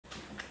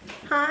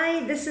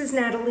Hi, this is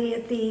Natalie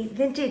at the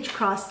Vintage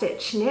Cross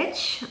Stitch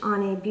Niche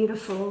on a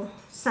beautiful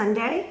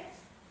Sunday.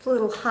 It's a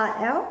little hot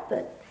out,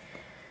 but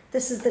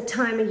this is the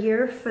time of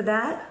year for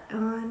that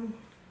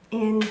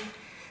in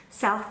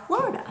South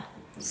Florida.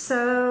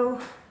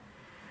 So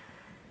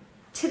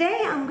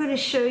today I'm going to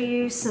show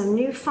you some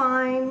new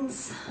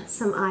finds,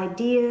 some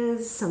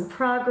ideas, some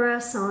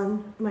progress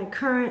on my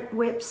current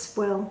WIPS.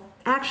 Well,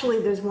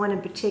 actually there's one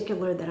in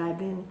particular that I've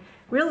been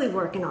really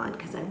working on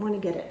because I want to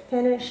get it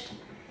finished.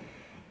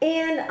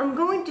 And I'm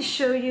going to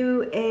show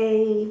you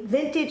a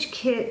vintage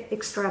kit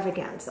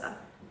extravaganza,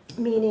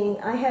 meaning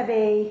I have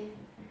a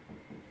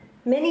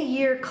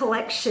many-year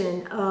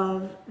collection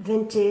of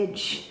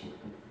vintage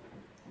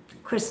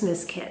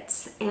Christmas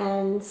kits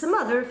and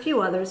a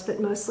few others, but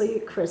mostly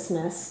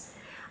Christmas.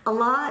 A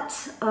lot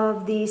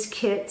of these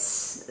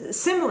kits,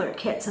 similar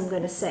kits I'm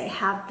going to say,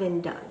 have been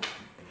done.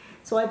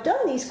 So I've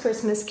done these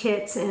Christmas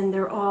kits and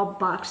they're all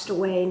boxed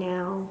away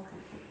now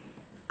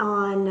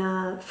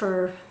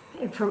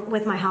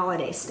with my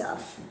holiday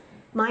stuff.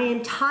 My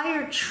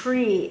entire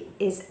tree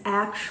is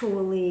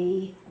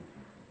actually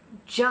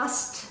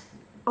just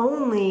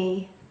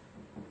only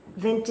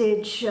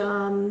vintage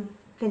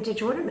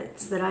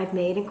ornaments that I've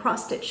made and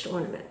cross-stitched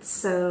ornaments.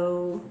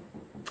 So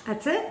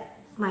that's it.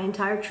 My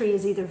entire tree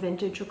is either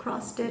vintage or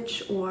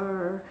cross-stitch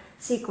or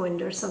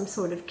sequined or some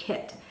sort of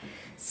kit.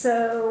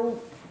 So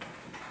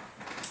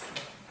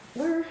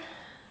we're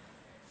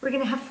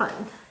gonna have fun.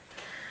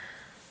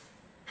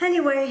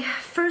 Anyway,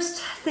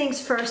 first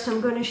things first,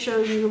 I'm going to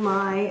show you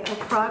my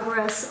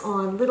progress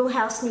on Little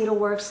House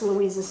Needleworks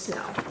Louisa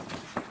Snow.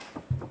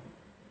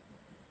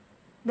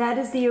 That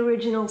is the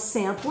original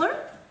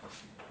sampler.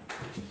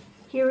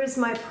 Here is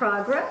my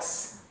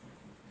progress.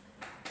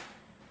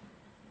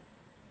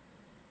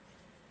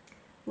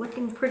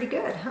 Looking pretty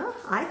good, huh?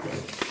 I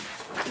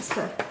think. Just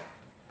to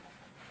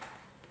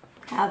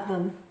have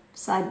them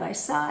side by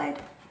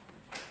side.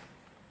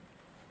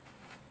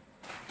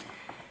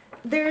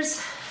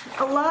 There's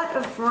a lot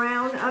of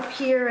brown up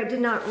here. I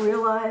did not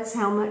realize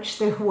how much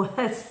there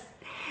was.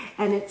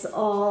 And it's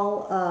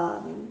all,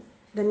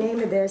 the name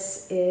of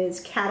this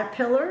is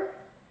Caterpillar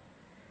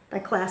by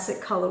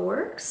Classic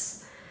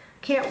Colorworks.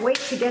 Can't wait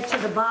to get to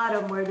the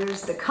bottom where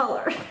there's the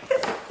color.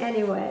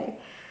 Anyway,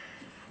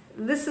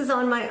 this is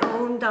on my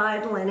own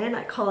dyed linen.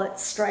 I call it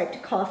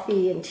striped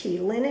coffee and tea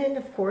linen,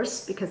 of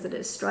course, because it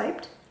is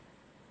striped.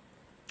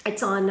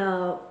 It's on,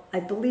 I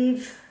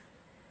believe,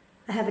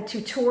 I have a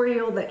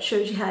tutorial that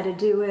shows you how to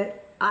do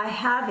it. I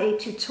have a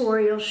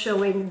tutorial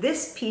showing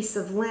this piece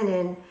of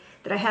linen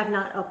that I have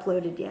not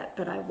uploaded yet,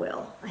 but I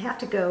will. I have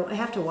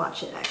to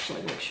watch it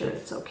actually, make sure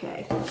it's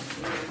okay.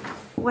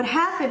 What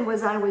happened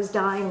was I was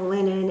dyeing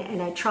linen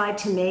and I tried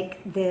to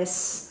make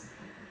this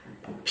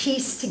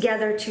piece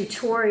together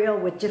tutorial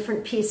with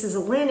different pieces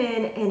of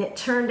linen, and it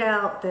turned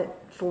out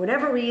that for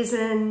whatever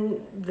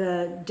reason,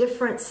 the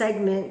different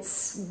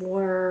segments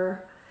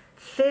were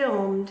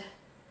filmed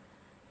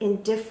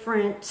in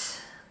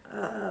different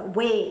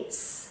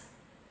ways.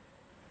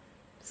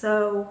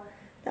 So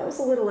that was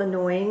a little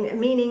annoying,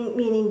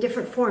 meaning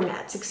different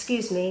formats,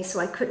 excuse me, so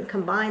I couldn't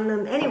combine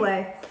them.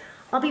 Anyway,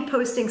 I'll be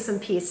posting some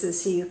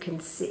pieces so you can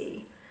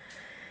see.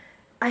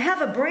 I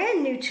have a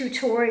brand new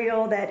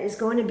tutorial that is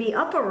going to be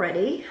up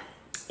already,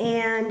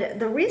 and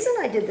the reason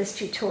I did this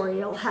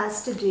tutorial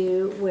has to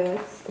do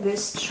with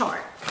this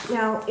chart.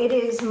 Now, it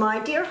is My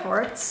Dear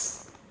Hearts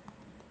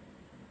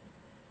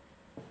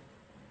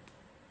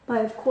by,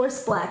 of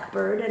course,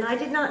 Blackbird, and I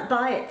did not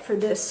buy it for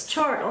this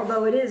chart,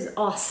 although it is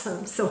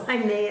awesome, so I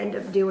may end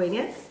up doing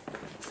it.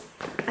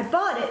 I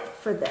bought it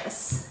for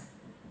this.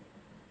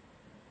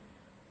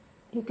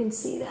 You can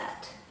see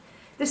that.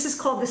 This is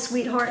called the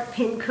Sweetheart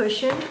Pin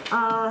Cushion.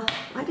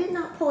 I did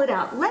not pull it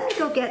out. Let me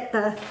go get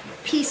the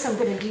piece I'm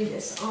going to do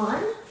this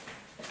on.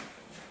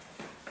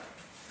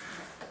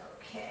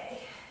 Okay,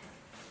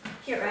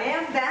 here I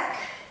am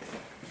back.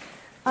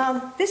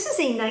 This is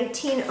a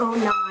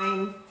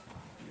 1909.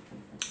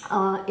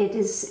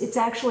 It's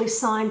actually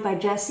signed by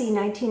Jessie,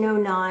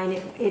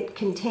 1909. It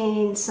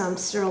contains some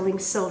sterling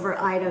silver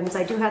items.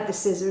 I do have the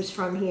scissors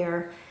from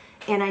here,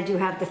 and I do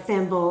have the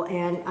thimble,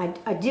 and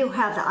I do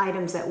have the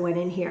items that went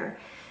in here.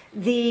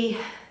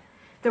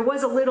 There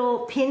was a little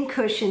pin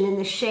cushion in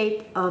the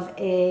shape of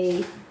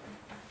a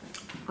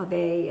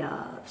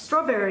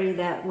strawberry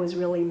that was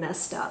really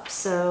messed up.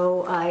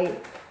 So I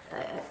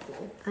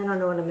don't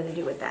know what I'm going to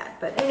do with that.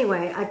 But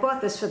anyway, I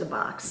bought this for the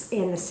box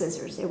and the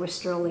scissors. They were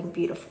sterling,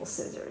 beautiful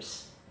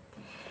scissors.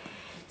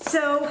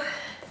 So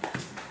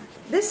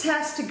this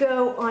has to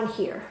go on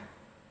here.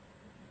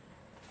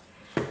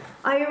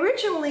 I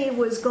originally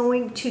was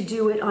going to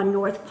do it on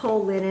North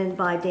Pole linen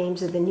by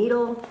Dames of the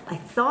Needle. I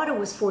thought it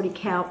was 40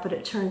 count, but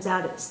it turns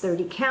out it's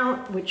 30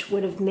 count, which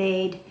would have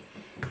made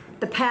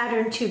the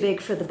pattern too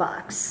big for the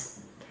box.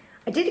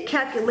 I did a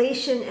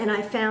calculation and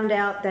I found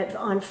out that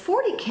on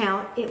 40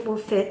 count, it will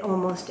fit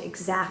almost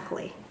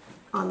exactly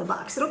on the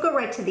box. It'll go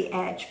right to the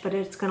edge, but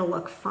it's going to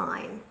look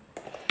fine.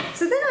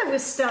 So then I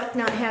was stuck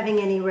not having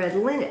any red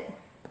linen.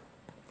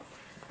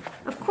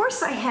 Of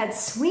course, I had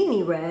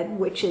Sweeney Red,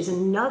 which is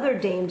another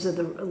Dames of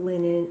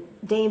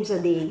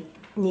the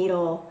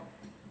Needle,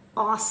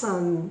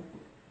 awesome,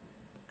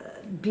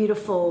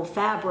 beautiful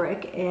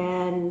fabric,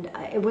 and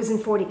it was in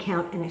 40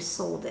 count and I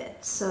sold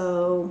it.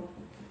 So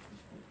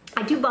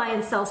I do buy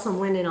and sell some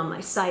linen on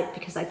my site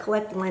because I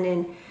collect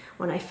linen.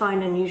 When I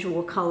find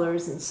unusual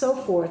colors and so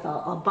forth,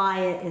 I'll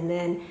buy it, and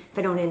then if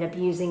I don't end up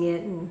using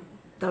it and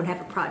don't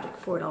have a project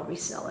for it, I'll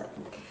resell it.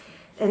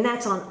 And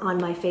that's on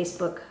my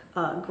Facebook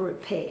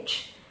group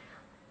page.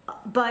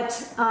 But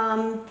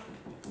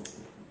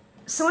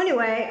so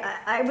anyway,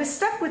 I was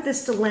stuck with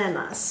this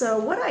dilemma. So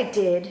what I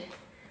did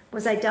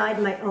was I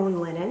dyed my own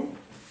linen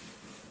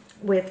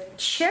with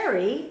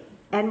cherry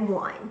and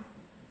wine.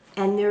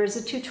 And there's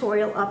a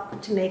tutorial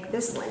up to make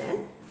this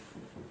linen.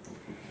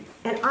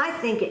 And I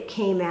think it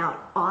came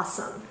out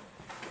awesome.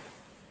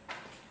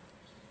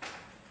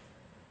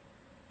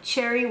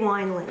 Cherry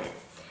wine linen.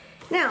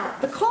 Now,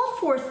 the call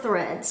for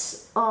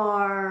threads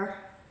are,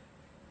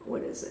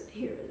 what is it?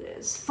 Here it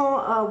is.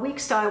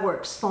 WIPS Dye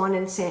Works Fawn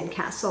and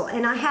Sandcastle.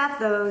 And I have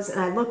those, and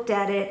I looked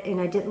at it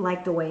and I didn't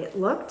like the way it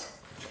looked.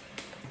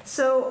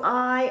 So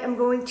I am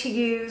going to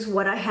use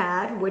what I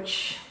had,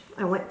 which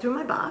I went through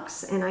my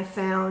box and I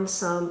found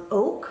some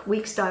oak,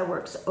 WIPS Dye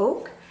Works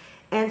oak,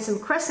 and some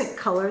Crescent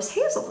Colors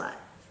hazelnut.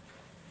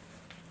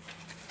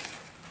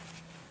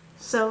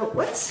 So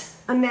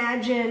let's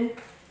imagine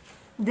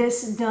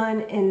this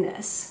done in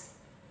this.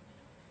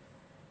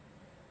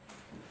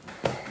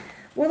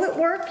 Will it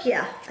work?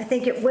 Yeah, I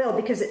think it will,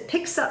 because it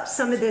picks up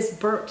some of this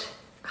burnt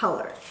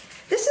color.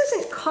 This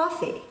isn't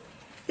coffee.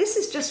 This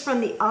is just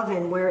from the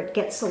oven where it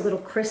gets a little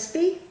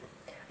crispy.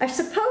 I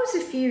suppose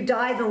if you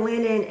dye the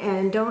linen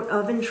and don't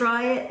oven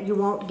dry it, you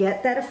won't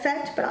get that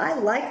effect, but I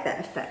like that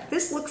effect.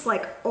 This looks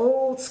like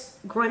old,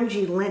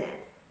 grungy linen.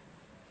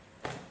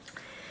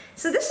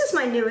 So this is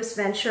my newest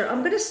venture. I'm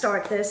going to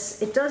start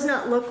this. It does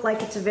not look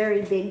like it's a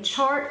very big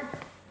chart.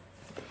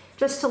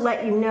 Just to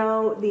let you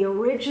know, the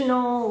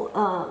original,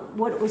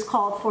 what it was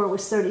called for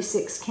was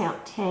 36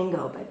 count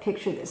tango by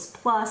Picture This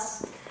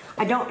Plus.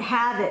 I don't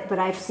have it, but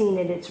I've seen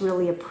it. It's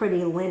really a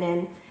pretty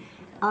linen.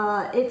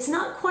 It's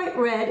not quite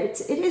red. It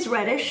is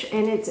reddish,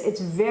 and it's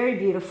very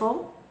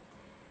beautiful.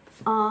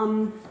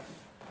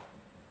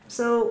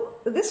 So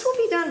this will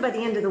be done by the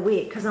end of the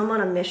week because I'm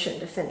on a mission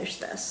to finish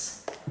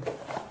this.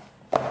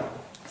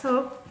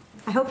 So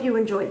I hope you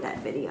enjoyed that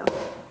video.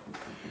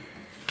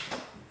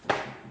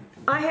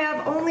 I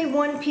have only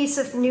one piece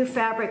of new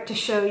fabric to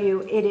show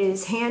you. It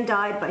is hand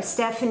dyed by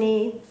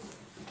Stephanie.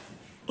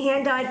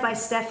 Hand dyed by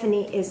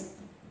Stephanie is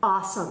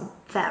awesome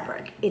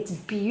fabric. It's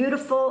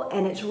beautiful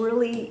and it's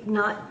really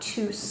not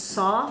too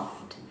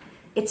soft.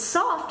 It's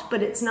soft,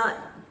 but it's not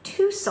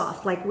too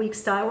soft like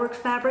WIPS Dye Works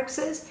fabrics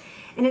is.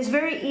 And it's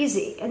very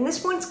easy. And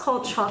this one's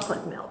called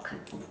Chocolate Milk,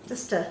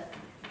 just to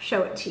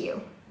show it to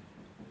you.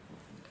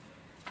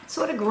 It's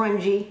sort of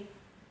grungy.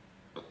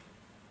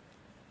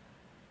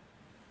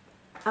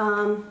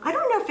 I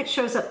don't know if it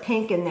shows up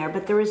pink in there,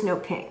 but there is no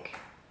pink.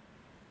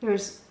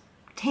 There's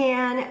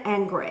tan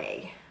and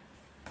gray,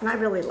 and I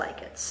really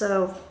like it.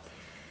 So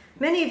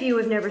many of you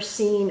have never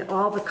seen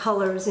all the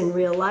colors in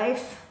real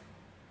life,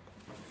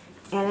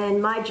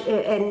 and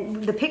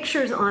the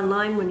pictures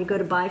online when you go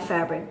to buy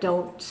fabric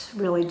don't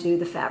really do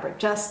the fabric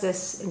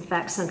justice. In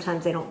fact,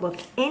 sometimes they don't look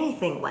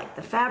anything like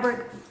the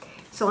fabric.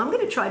 So I'm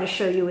going to try to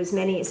show you as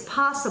many as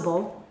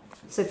possible.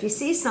 So if you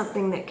see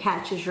something that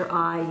catches your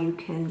eye, you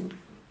can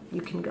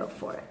go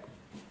for it.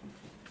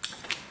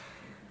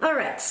 All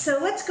right, so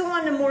let's go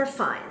on to more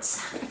finds.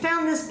 I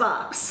found this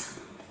box.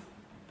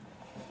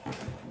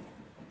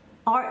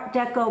 Art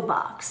Deco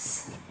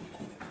box.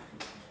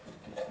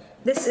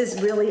 This is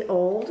really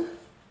old.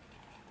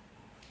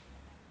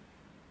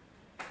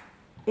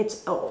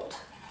 It's old.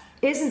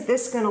 Isn't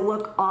this going to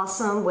look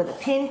awesome with a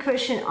pin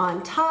cushion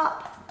on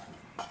top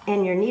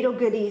and your needle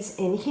goodies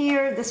in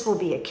here? This will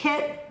be a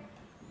kit.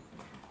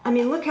 I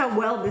mean, look how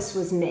well this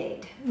was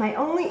made. My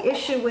only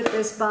issue with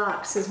this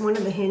box is one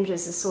of the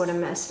hinges is sort of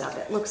messed up.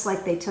 It looks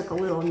like they took a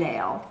little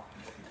nail.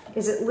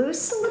 Is it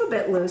loose? A little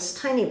bit loose,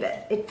 tiny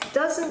bit. It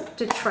doesn't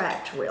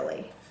detract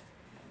really.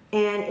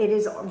 And it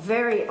is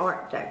very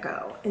Art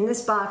Deco. And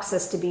this box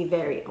has to be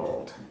very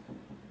old.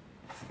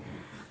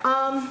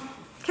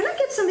 Can I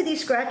get some of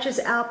these scratches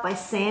out by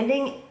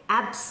sanding?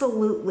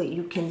 Absolutely.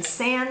 You can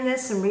sand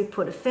this and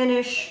re-put a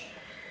finish.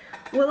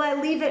 Will I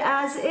leave it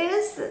as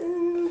is?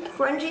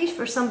 Grungy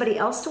for somebody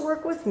else to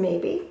work with?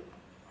 Maybe.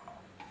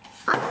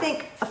 I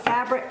think a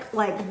fabric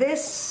like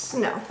this,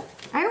 no.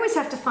 I always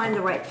have to find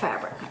the right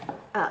fabric.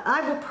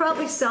 I will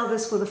probably sell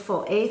this with a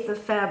full 1/8 of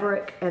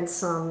fabric and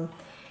some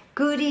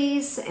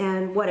goodies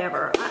and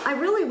whatever. I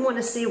really want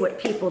to see what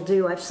people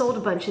do. I've sold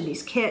a bunch of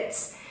these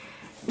kits.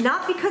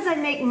 Not because I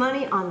make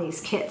money on these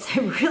kits.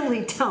 I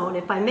really don't.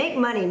 If I make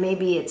money,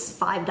 maybe it's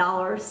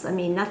 $5. I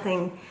mean,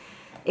 nothing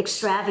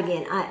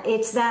extravagant.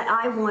 It's that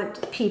I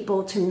want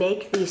people to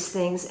make these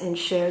things and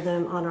share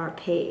them on our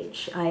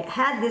page. I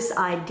had this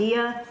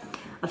idea.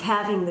 of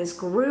having this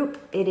group.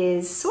 It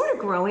is sort of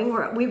growing.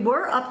 We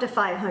were up to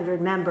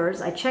 500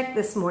 members. I checked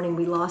this morning,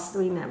 we lost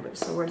 3 members,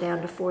 so we're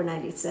down to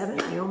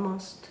 497. I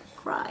almost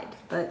cried,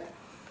 but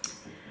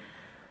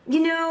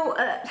you know,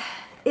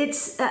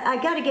 I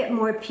got to get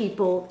more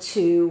people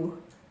to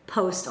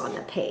post on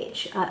the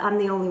page. I'm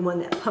the only one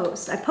that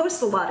posts. I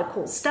post a lot of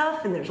cool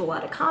stuff, and there's a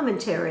lot of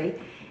commentary,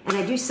 and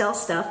I do sell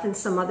stuff, and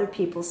some other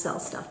people sell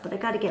stuff, but I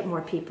got to get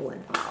more people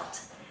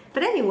involved.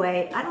 But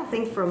anyway, I don't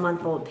think for a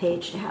month-old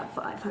page to have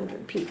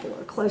 500 people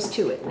or close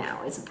to it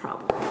now is a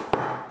problem.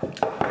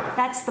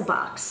 That's the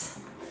box.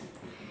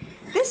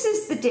 This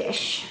is the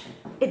dish.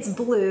 It's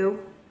blue.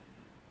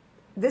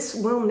 This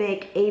will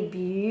make a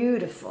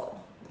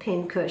beautiful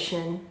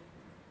pincushion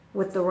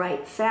with the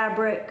right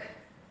fabric.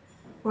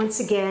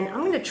 Once again, I'm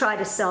going to try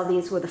to sell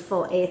these with a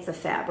full 1/8 of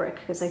fabric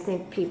because I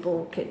think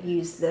people could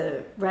use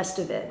the rest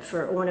of it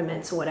for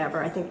ornaments or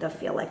whatever. I think they'll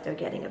feel like they're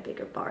getting a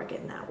bigger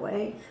bargain that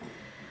way.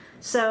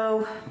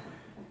 So,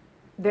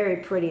 very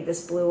pretty,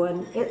 this blue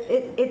one.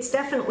 It's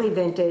definitely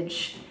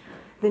vintage.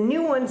 The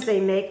new ones they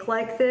make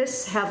like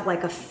this have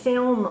like a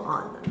film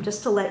on them,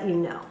 just to let you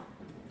know.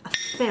 A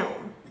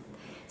film.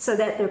 So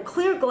that they're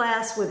clear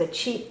glass with a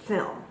cheap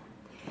film.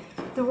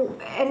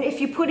 And if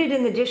you put it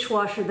in the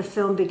dishwasher, the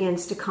film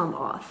begins to come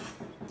off.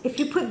 If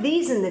you put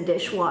these in the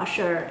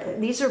dishwasher,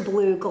 these are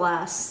blue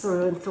glass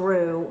through and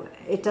through.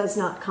 It does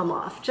not come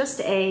off.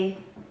 Just a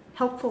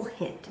helpful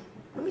hint.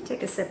 Let me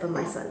take a sip of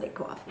my Sunday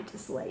coffee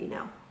just to let you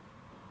know.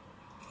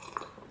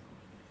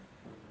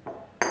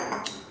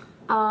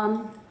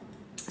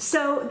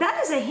 So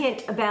that is a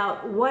hint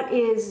about what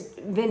is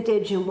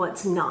vintage and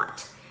what's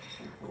not.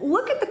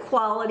 Look at the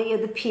quality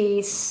of the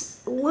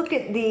piece. Look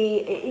at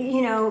the,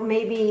 you know,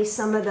 maybe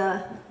some of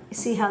the,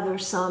 see how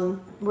there's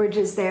some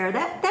ridges there.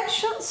 That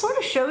sort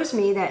of shows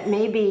me that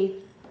maybe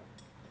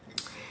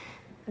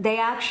they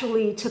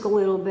actually took a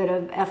little bit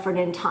of effort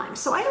and time.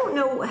 So I don't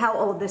know how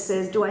old this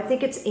is. Do I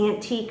think it's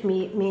antique,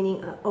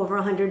 meaning over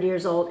 100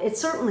 years old? It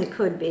certainly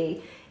could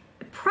be.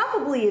 It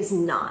probably is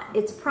not.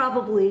 It's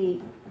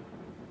probably,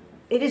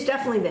 it is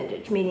definitely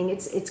vintage, meaning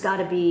it's got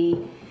to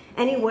be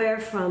anywhere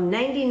from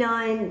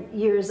 99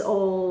 years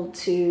old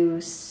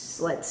to,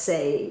 let's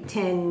say,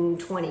 10,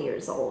 20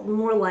 years old.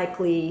 More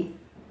likely,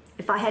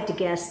 if I had to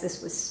guess,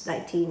 this was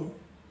 1950s,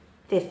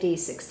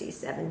 60s,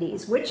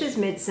 70s, which is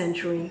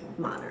mid-century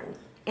modern.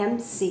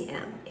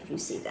 MCM, if you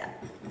see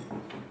that.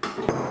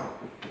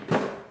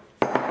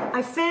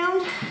 I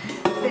found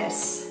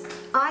this.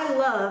 I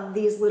love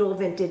these little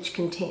vintage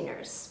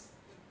containers.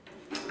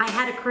 I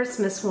had a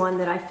Christmas one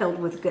that I filled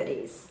with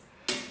goodies.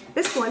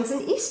 This one's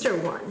an Easter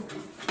one.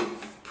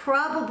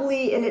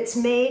 Probably, and it's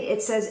made,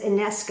 it says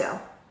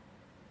UNESCO.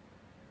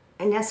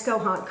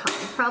 UNESCO Hong Kong.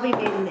 Probably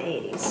made in the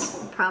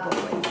 80s.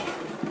 Probably.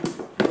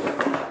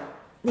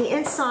 The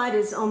inside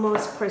is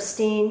almost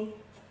pristine.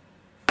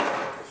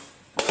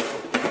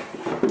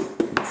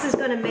 This is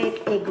going to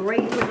make a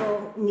great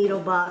little needle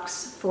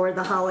box for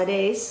the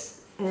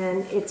holidays.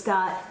 And it's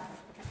got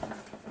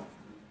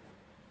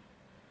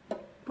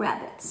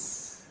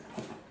rabbits.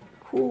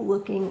 Cool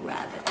looking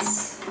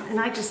rabbits. And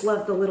I just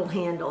love the little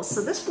handles.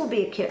 So this will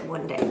be a kit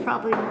one day,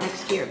 probably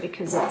next year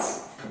because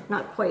it's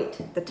not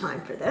quite the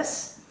time for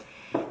this.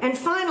 And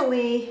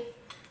finally,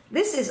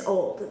 this is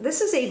old.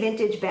 This is a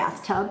vintage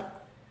bathtub.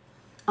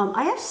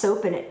 I have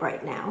soap in it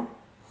right now.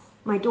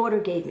 My daughter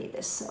gave me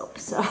this soap,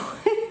 so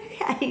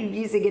I'm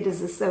using it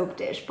as a soap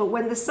dish. But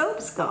when the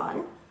soap's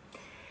gone,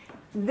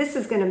 this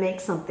is going to make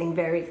something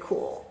very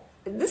cool.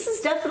 This is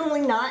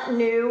definitely not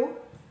new.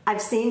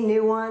 I've seen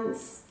new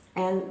ones,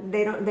 and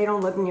they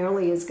don't look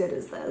nearly as good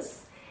as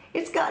this.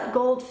 It's got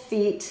gold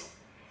feet.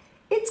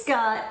 It's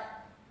got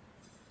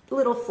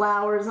little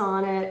flowers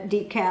on it,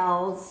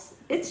 decals.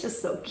 It's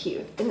just so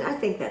cute, and I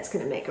think that's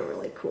going to make a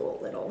really cool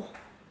little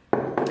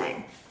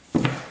thing.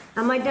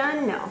 Am I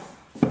done? No.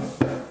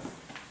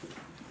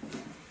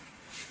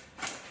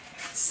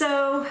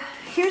 So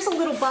here's a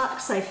little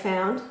box I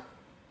found.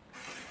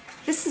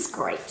 This is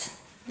great.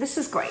 This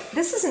is great.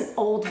 This is an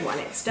old one.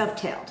 It's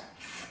dovetailed.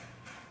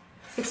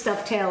 It's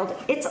dovetailed.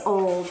 It's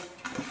old.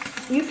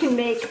 You can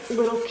make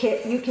little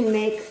you can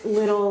make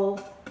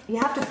little, you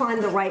have to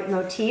find the right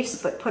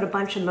motifs, but put a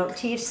bunch of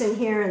motifs in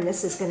here, and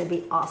this is going to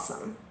be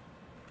awesome.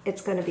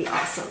 It's going to be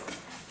awesome.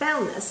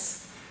 Found this.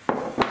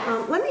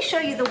 Let me show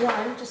you the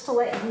one, just to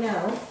let you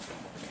know.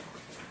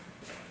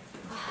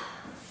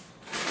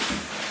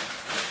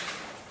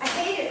 I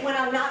hate it when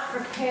I'm not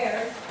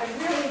prepared. I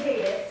really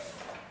hate it.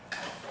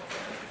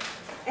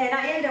 And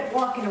I end up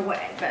walking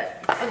away,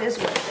 but it is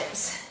what it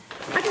is.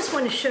 I just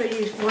want to show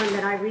you one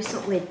that I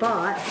recently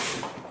bought.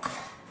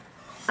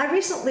 I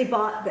recently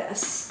bought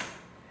this.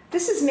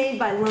 This is made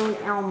by Lone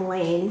Elm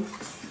Lane.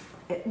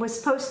 It was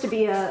supposed to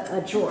be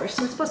a drawer,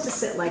 so it's supposed to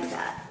sit like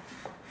that.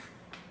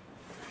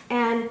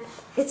 And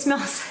it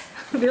smells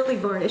really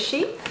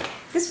varnishy.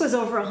 This was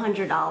over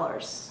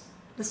 $100.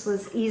 This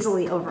was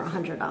easily over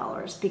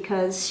 $100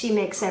 because she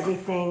makes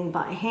everything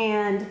by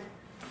hand.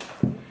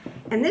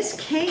 And this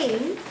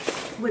came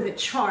with a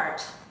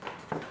chart.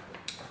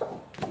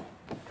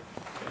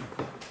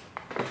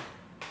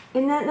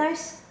 Isn't that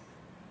nice?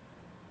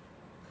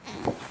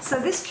 So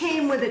this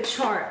came with a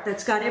chart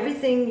that's got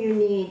everything you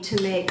need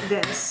to make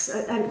this,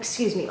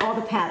 excuse me, all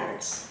the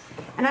patterns.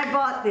 And I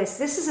bought this.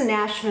 This is a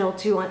Nashville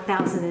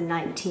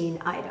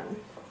 2019 item.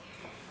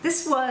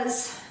 This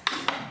was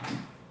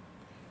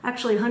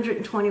actually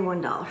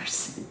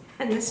 $121,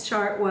 and this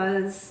chart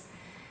was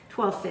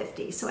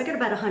 $12.50. So I got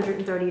about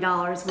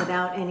 $130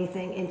 without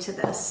anything into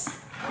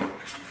this.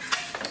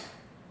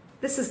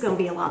 This is going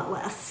to be a lot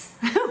less.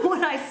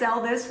 When I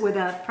sell this with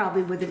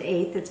probably with an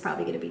eighth, it's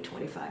probably going to be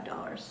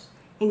 $25,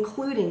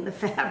 including the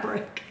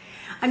fabric.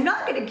 I'm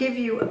not going to give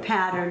you a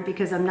pattern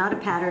because I'm not a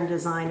pattern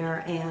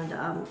designer, and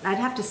I'd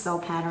have to sell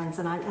patterns,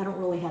 and I don't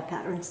really have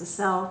patterns to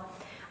sell.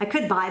 I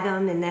could buy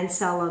them and then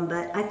sell them,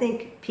 but I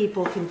think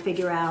people can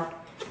figure out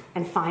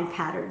and find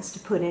patterns to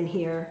put in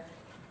here.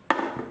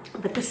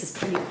 But this is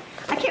pretty.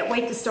 I can't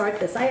wait to start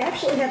this. I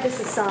actually have this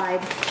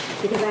aside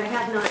because I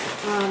have not,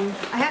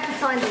 I have to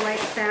find the right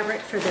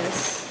fabric for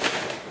this.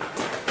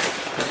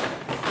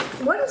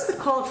 What is the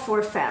called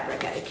for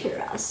fabric, out of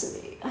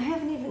curiosity? I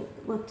haven't even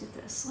looked at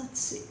this. Let's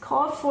see.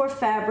 Called for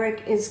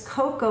fabric is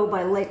Cocoa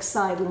by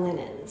Lakeside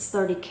Linens,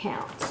 30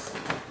 counts.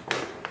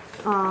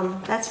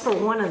 That's for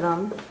one of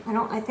them.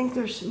 I think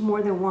there's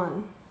more than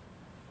one.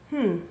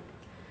 It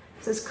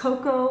says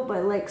Cocoa by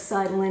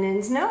Lakeside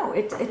Linens. No,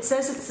 it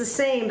says it's the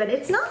same, but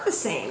it's not the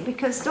same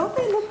because don't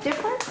they look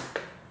different?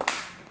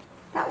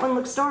 That one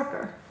looks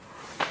darker.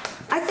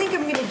 I think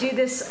I'm going to do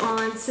this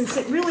on, since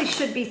it really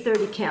should be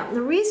 30 count. And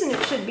the reason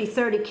it should be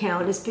 30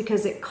 count is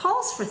because it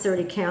calls for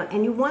 30 count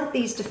and you want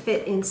these to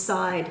fit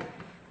inside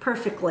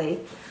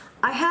perfectly.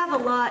 I have a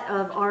lot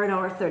of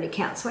R&R 30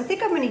 count, so I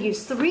think I'm going to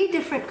use 3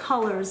 different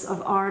colors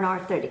of R&R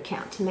 30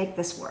 count to make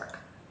this work.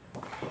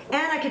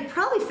 And I could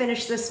probably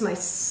finish this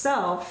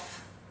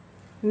myself,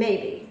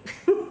 maybe.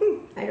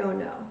 I don't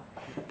know.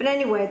 But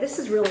anyway, this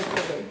is really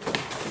pretty.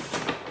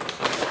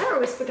 I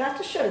always forgot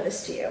to show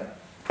this to you.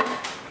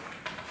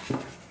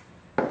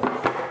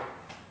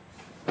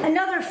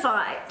 Another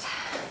find.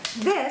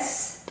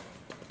 This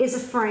is a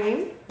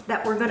frame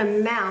that we're going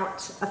to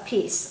mount a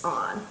piece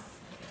on.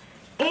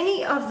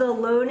 Any of the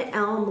Lone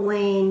Elm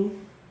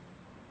Lane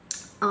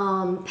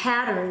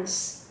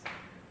patterns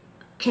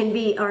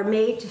are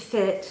made to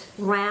fit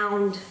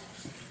round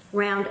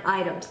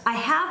items. I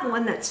have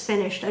one that's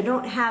finished. I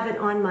don't have it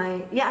on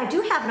my, yeah, I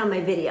do have it on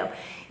my video.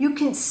 You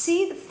can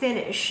see the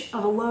finish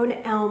of a Lone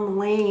Elm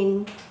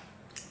Lane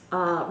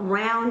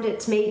round.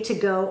 It's made to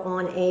go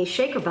on a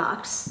shaker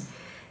box.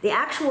 The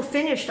actual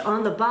finished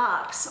on the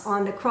box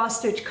on the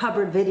cross-stitch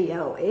covered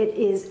video. It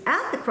is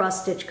at the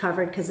cross-stitch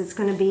covered because it's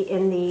going to be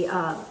in the,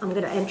 I'm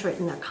going to enter it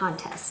in the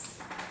contest.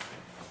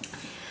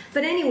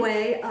 But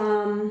anyway,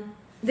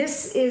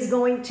 this is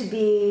going to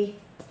be,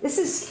 I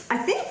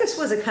think this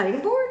was a cutting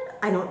board.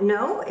 I don't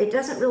know. It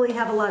doesn't really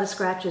have a lot of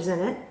scratches in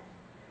it.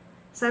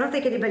 So I don't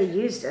think anybody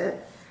used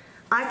it.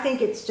 I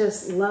think it's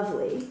just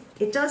lovely.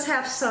 It does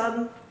have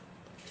some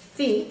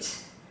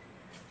feet,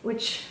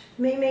 which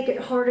may make it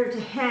harder to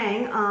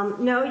hang.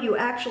 No, you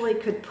actually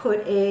could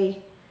put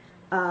a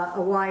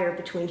wire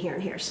between here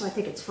and here, so I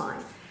think it's fine.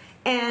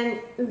 And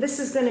this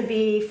is going to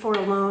be for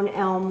a Lone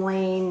Elm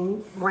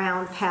Lane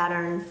round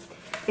pattern.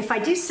 If I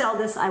do sell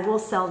this, I will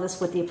sell this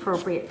with the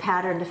appropriate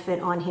pattern to fit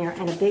on here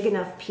and a big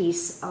enough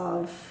piece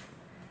of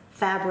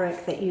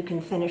fabric that you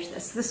can finish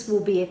this. This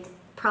will be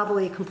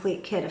probably a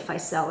complete kit if I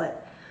sell it.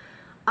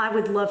 I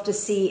would love to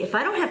see, if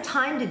I don't have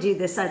time to do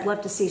this, I'd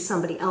love to see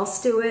somebody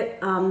else do it.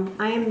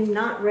 I am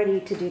not ready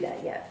to do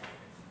that yet.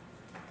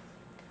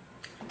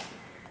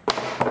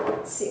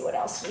 Let's see what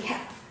else we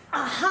have.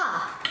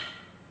 Aha!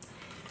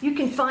 You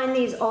can find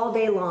these all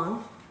day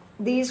long.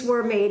 These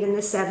were made in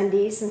the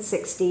 70s and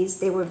 60s.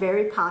 They were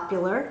very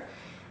popular.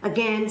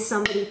 Again,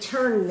 somebody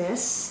turned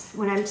this.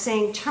 When I'm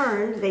saying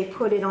turned, they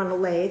put it on a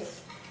lathe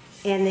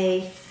and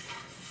they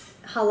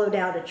hollowed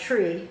out a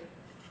tree,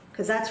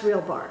 because that's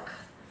real bark.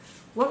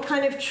 What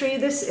kind of tree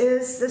this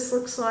is? This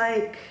looks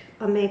like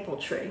a maple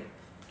tree,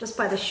 just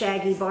by the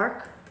shaggy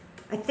bark.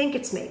 I think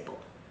it's maple.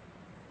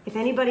 If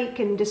anybody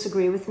can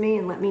disagree with me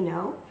and let me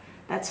know,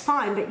 that's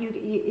fine, but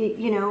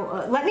you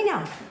know, let me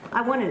know.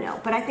 I want to know,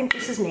 but I think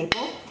this is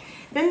maple.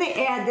 Then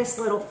they add this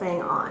little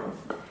thing on.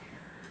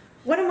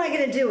 What am I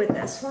going to do with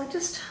this? Well,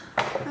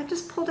 I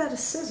just pulled out a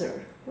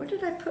scissor. Where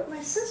did I put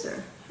my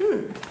scissor?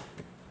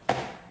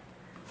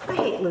 I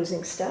hate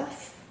losing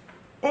stuff.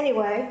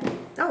 Anyway,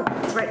 oh,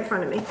 it's right in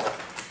front of me.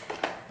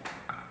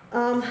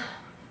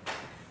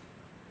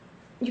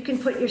 You can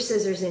put your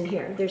scissors in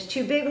here. There's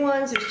 2 big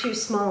ones, there's 2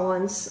 small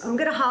ones. I'm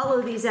gonna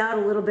hollow these out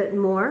a little bit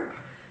more.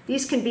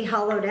 These can be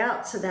hollowed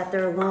out so that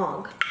they're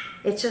long.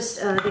 It's just,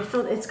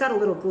 it's got a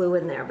little glue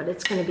in there, but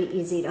it's gonna be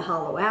easy to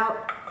hollow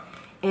out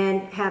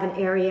and have an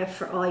area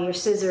for all your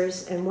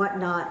scissors and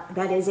whatnot.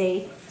 That is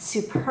a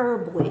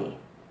superbly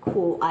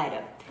cool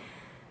item.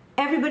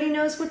 Everybody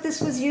knows what this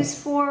was used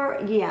for?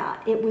 Yeah,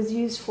 it was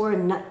used for a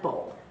nut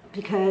bowl,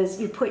 because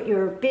you put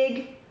your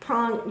big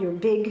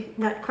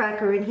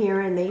nutcracker in here,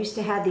 and they used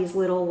to have these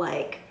little,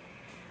 like,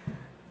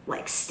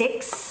 like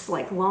sticks,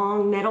 like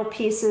long metal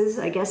pieces,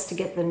 I guess, to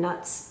get the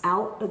nuts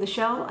out of the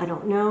shell. I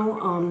don't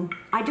know.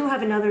 I do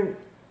have another,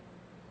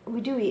 we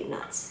do eat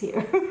nuts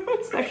here,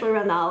 especially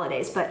around the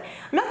holidays, but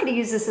I'm not gonna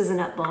use this as a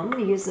nut ball. I'm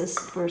gonna use this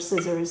for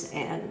scissors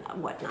and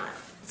whatnot.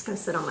 It's gonna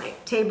sit on my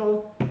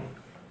table.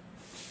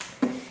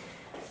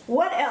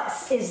 What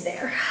else is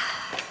there?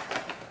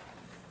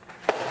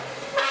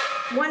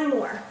 One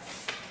more.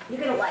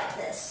 You're gonna like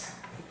this.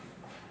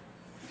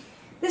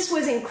 This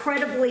was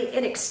incredibly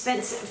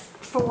inexpensive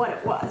for what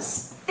it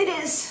was. It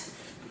is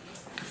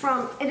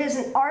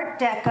an Art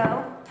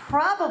Deco,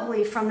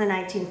 probably from the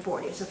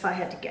 1940s, if I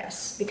had to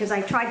guess, because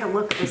I tried to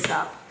look this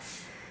up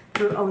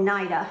through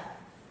Oneida.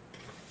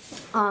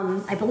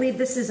 I believe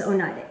this is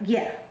Oneida.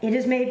 Yeah, it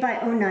is made by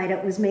Oneida.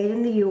 It was made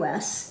in the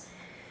US.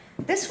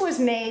 This was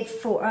made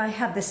for, I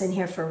have this in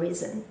here for a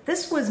reason.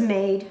 This was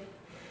made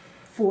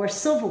for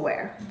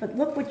silverware, but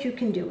look what you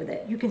can do with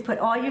it. You can put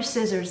all your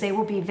scissors, they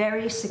will be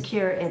very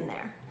secure in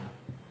there.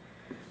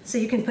 So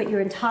you can put your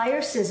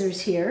entire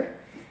scissors here,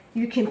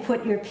 you can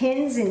put your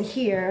pins in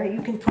here,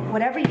 you can put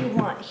whatever you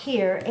want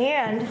here,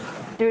 and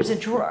there's a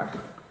drawer.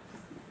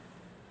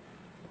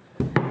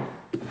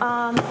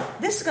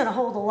 This is gonna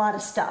hold a lot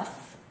of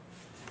stuff.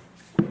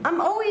 I'm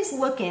always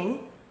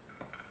looking,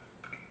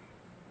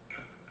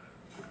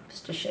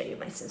 just to show you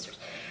my scissors,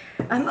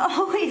 I'm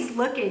always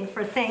looking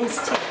for things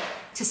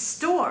to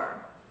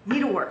store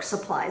needlework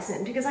supplies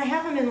in, because I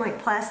have them in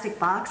like plastic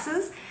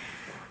boxes.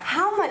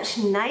 How much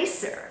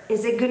nicer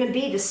is it going to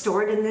be to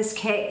store it in this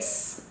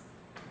case?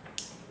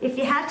 If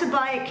you had to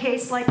buy a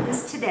case like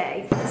this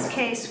today, this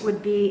case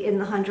would be in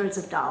the hundreds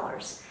of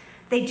dollars.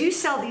 They do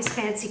sell these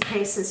fancy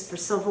cases for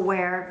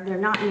silverware. They're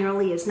not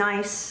nearly as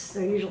nice.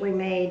 They're usually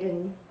made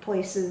in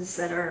places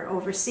that are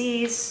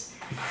overseas.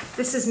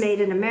 This is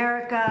made in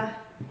America.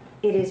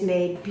 It is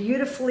made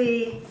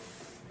beautifully.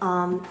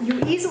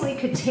 You easily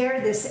could tear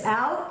this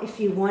out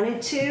if you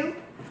wanted to.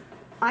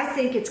 I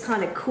think it's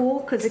kind of cool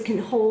because it can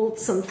hold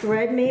some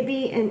thread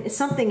maybe and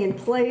something in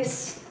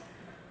place.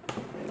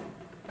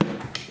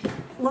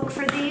 Look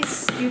for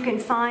these. You can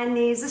find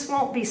these. This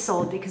won't be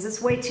sold because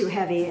it's way too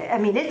heavy. I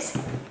mean, it's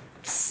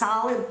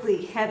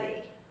solidly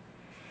heavy.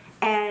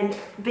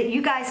 But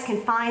you guys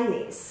can find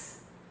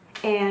these.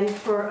 And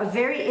for a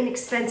very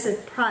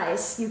inexpensive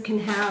price, you can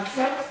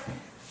have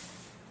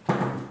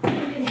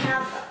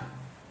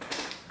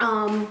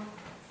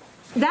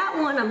that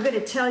one, I'm going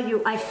to tell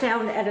you, I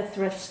found at a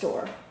thrift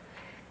store.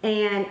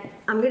 And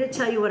I'm going to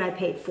tell you what I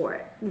paid for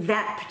it,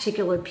 that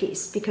particular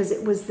piece, because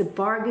it was the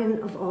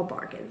bargain of all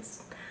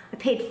bargains. I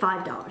paid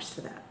 $5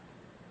 for that.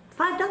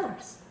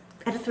 $5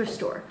 at a thrift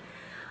store.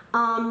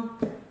 I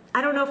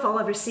don't know if I'll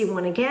ever see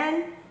one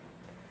again.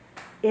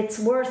 It's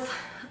worth,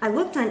 I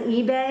looked on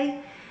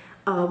eBay.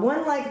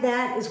 One like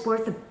that is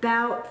worth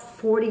about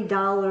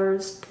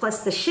 $40,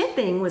 plus the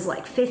shipping was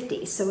like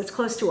 $50, so it's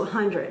close to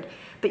 $100.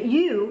 But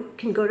you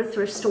can go to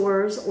thrift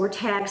stores or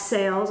tag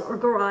sales or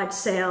garage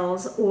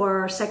sales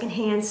or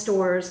secondhand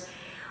stores.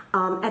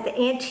 At the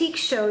antique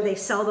show, they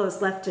sell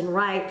those left and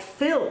right,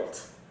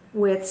 filled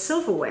with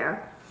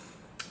silverware,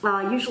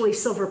 usually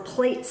silver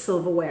plate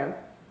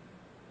silverware.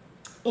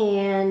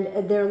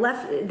 And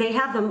they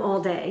have them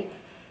all day.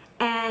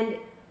 And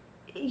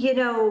you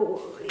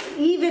know,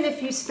 even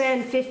if you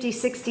spend $50,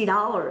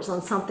 $60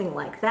 on something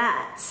like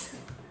that,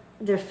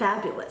 they're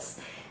fabulous.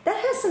 That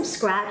has some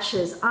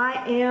scratches.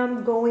 I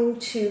am going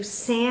to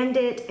sand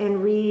it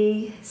and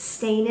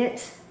re-stain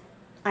it,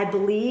 I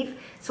believe,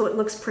 so it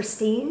looks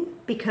pristine,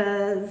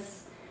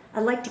 because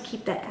I like to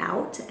keep that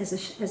out as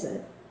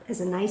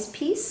a nice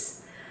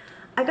piece.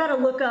 I gotta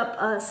look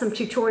up some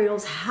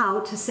tutorials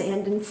how to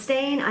sand and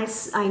stain. I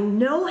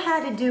know how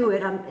to do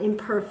it. I'm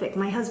imperfect.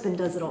 My husband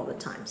does it all the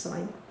time,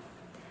 so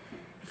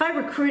if I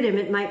recruit him,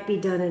 it might be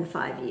done in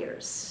 5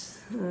 years.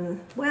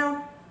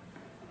 Well,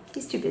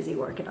 he's too busy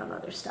working on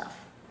other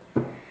stuff.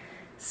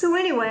 So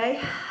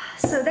anyway,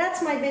 so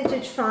that's my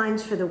vintage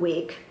finds for the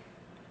week.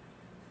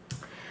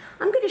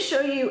 I'm going to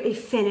show you a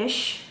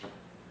finish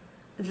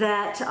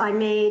that I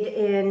made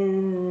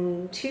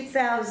in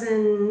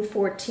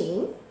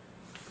 2014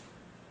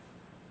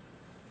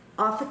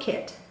 off a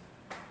kit.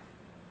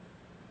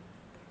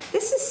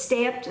 This is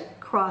stamped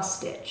cross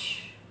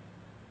stitch.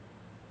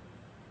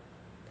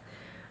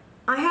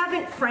 I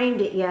haven't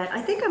framed it yet.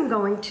 I think I'm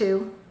going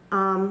to.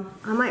 I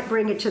might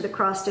bring it to the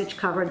cross stitch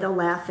cover. They'll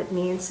laugh at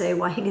me and say,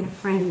 why are you going to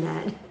frame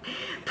that?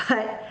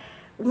 But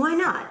why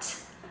not?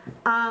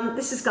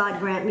 This is God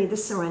Grant Me the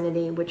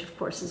Serenity, which of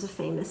course is a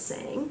famous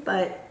saying.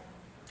 But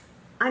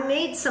I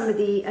made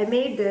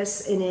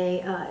this in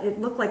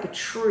it looked like a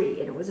tree,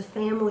 and it was a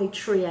family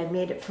tree. I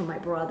made it for my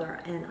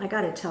brother, and I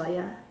got to tell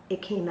you,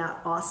 it came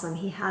out awesome.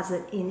 He has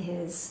it in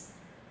his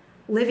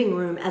living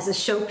room as a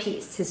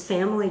showpiece, his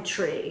family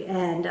tree.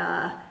 And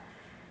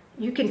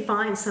you can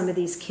find some of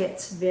these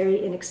kits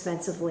very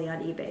inexpensively on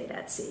eBay and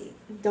Etsy.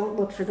 Don't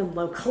look for them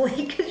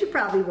locally because you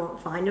probably won't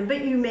find them,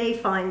 but you may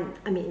find,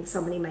 I mean,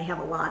 somebody may have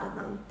a lot of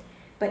them.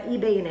 But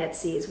eBay and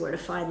Etsy is where to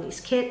find these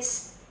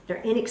kits.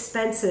 They're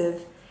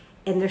inexpensive,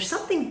 and there's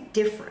something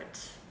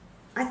different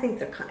I think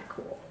they're kind of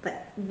cool.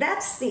 But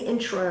that's the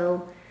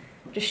intro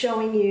to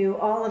showing you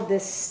all of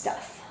this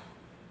stuff.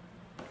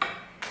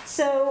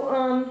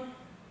 So,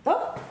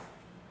 oh,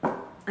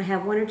 I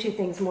have one or two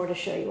things more to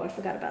show you. I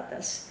forgot about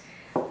this.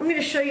 I'm going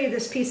to show you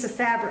this piece of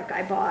fabric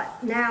I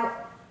bought.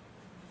 Now,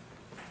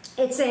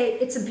 this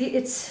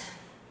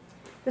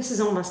is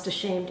almost a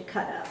shame to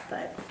cut up,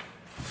 but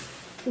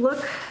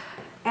look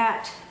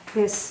at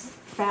this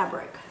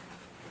fabric.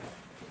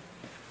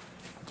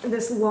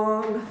 This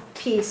long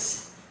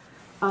piece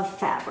of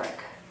fabric.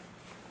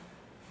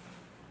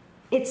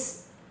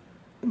 It's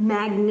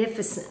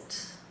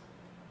magnificent.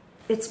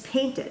 It's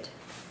painted.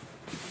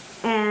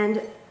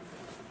 And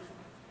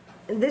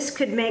this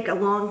could make a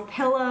long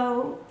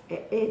pillow.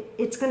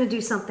 It's going to do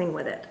something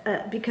with it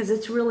because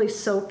it's really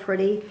so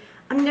pretty.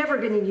 I'm never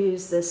going to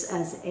use this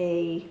as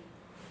a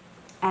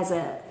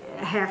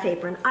half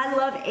apron. I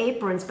love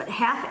aprons, but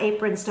half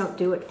aprons don't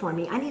do it for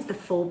me. I need the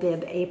full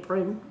bib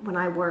apron when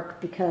I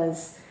work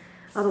because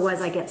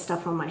otherwise I get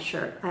stuff on my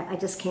shirt. I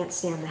just can't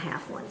stand the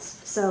half ones.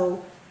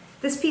 So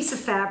this piece of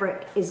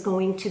fabric is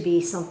going to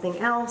be something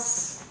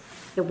else.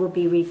 It will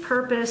be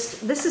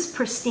repurposed. This is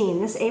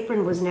pristine. This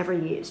apron was never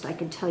used, I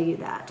can tell you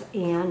that.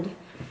 And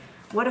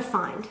what a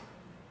find.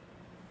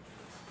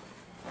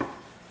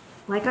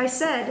 Like I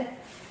said,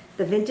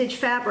 the vintage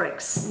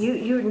fabrics,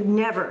 you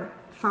never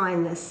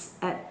find this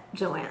at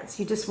Joann's.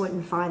 You just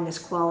wouldn't find this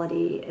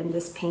quality and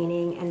this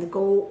painting and the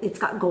gold. It's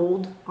got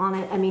gold on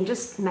it. I mean,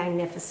 just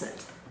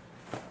magnificent.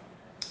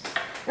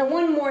 And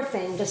one more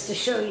thing just to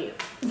show you.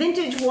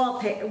 Vintage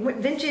wallpaper,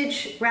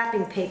 vintage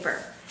wrapping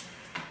paper.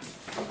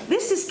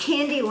 This is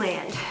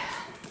Candyland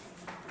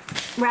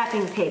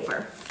wrapping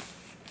paper.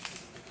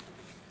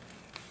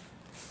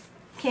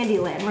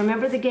 Candyland,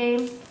 remember the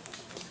game?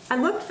 I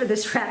looked for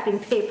this wrapping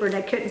paper and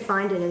I couldn't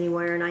find it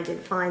anywhere, and I did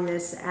find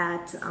this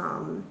at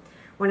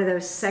one of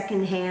those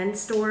second-hand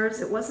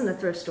stores. It wasn't a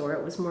thrift store,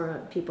 it was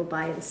more people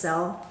buy and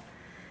sell.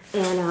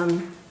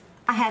 And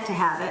I had to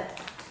have it.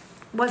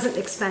 Wasn't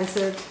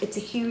expensive. It's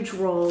a huge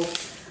roll.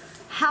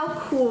 How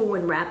cool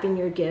when wrapping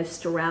your gifts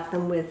to wrap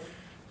them with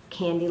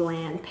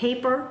Candyland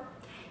paper.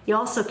 You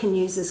also can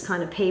use this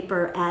kind of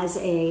paper as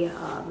a,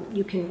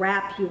 you can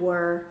wrap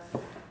your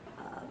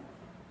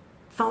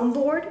foam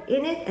board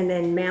in it and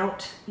then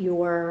mount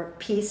your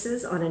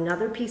pieces on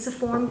another piece of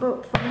foam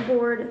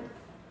board.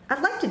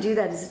 I'd like to do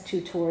that as a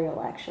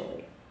tutorial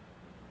actually.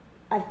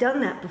 I've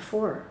done that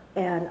before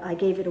and I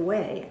gave it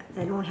away.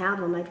 I don't have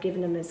them, I've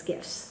given them as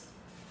gifts.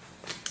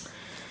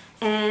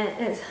 And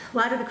a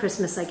lot of the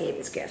Christmas I gave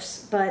as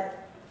gifts, but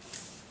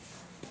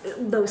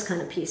those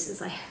kind of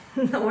pieces,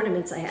 the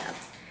ornaments I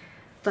have.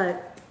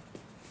 But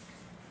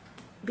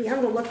be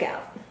on the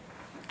lookout.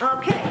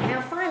 Okay,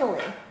 now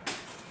finally,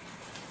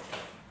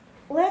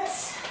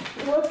 let's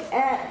look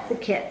at the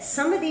kits.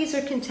 Some of these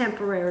are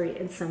contemporary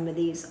and some of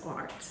these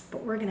aren't,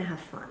 but we're gonna have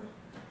fun.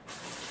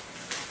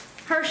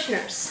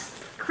 Hirschner's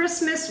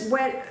Christmas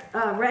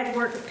red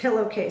work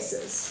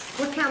pillowcases.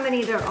 Look how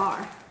many there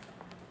are.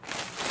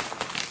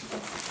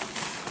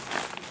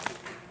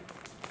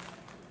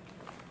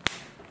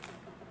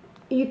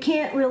 You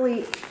can't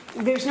really,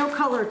 there's no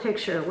color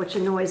picture, which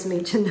annoys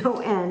me to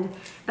no end,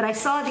 but I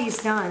saw these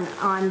done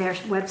on their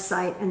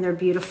website and they're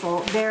beautiful.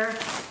 They're,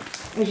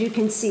 as you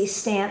can see,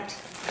 stamped.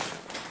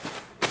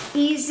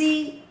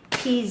 Easy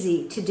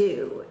peasy to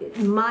do,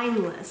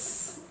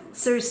 mindless.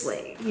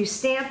 Seriously, you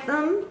stamp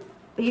them,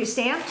 you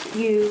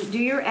do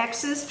your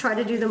X's, try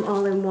to do them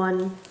all in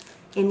one,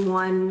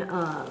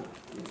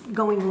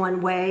 going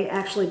one way,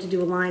 actually to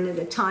do a line at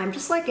a time,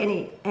 just like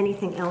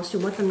anything else.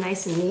 You want them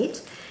nice and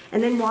neat.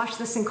 And then wash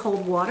this in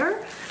cold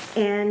water,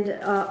 and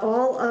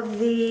all of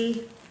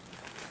this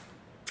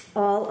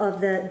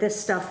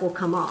stuff will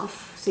come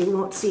off, so you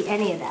won't see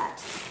any of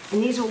that.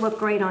 And these will look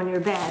great on your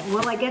bed.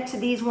 Will I get to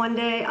these one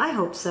day? I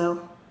hope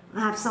so. I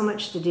have so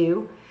much to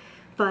do,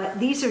 but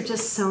these are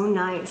just so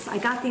nice. I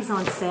got these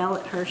on sale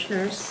at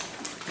Hirschner's.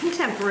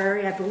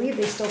 Contemporary, I believe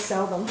they still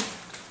sell them.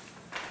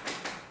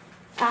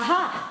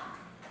 Aha!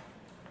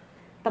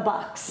 The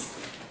box.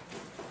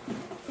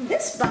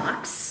 This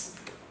box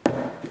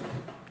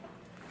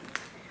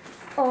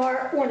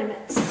are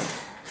ornaments,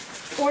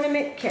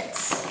 ornament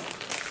kits.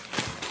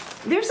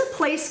 There's a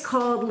place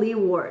called Lee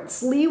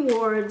Ward's. Lee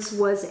Ward's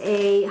was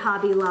a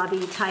Hobby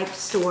Lobby type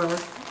store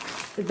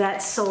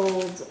that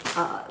sold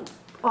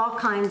all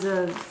kinds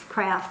of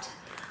craft.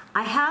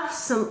 I have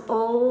some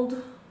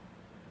old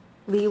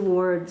Lee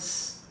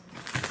Ward's.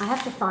 I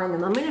have to find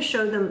them. I'm going to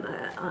show them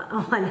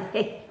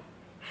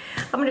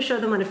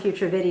on a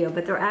future video,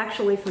 but they're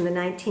actually from the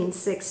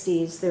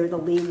 1960s. They're the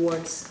Lee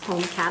Ward's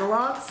home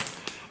catalogs.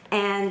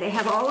 And they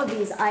have all of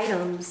these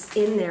items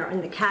in there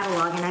in the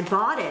catalog, and I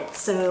bought it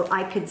so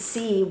I could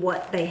see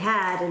what they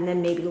had and then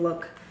maybe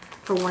look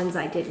for ones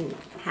I didn't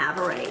have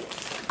already.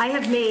 I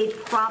have made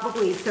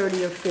probably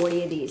 30 or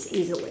 40 of these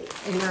easily,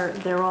 and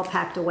they're all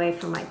packed away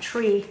from my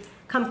tree.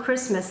 Come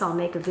Christmas, I'll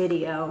make a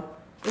video.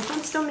 If I'm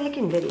still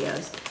making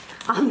videos,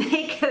 I'll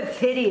make a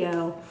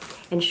video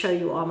and show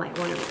you all my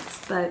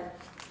ornaments. But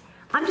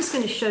I'm just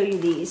going to show you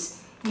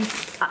these.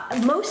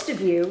 Most of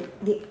you,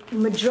 the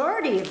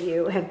majority of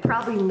you, have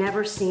probably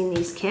never seen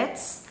these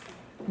kits.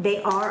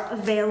 They are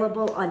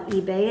available on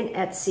eBay and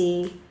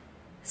Etsy.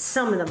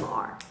 Some of them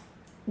are.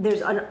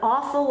 There's an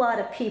awful lot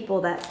of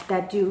people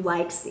that do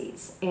likes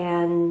these,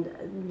 and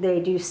they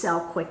do sell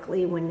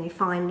quickly when you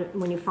find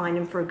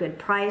them for a good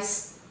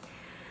price.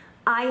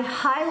 I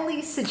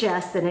highly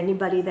suggest that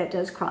anybody that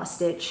does cross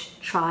stitch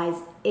tries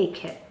a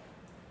kit.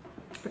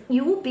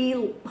 You will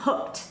be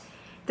hooked.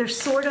 They're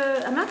sort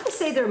of, I'm not going to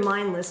say they're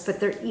mindless, but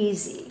they're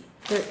easy.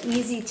 They're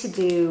easy to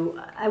do.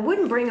 I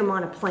wouldn't bring them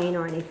on a plane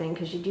or anything,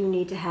 because you do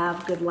need to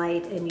have good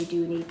light, and you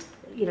do need,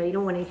 you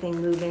don't want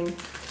anything moving.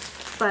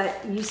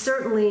 But you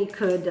certainly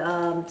could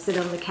sit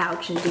on the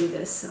couch and do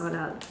this on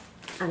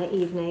an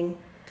evening.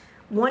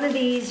 One of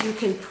these you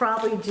can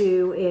probably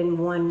do in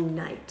one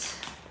night.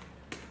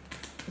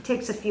 It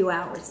takes a few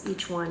hours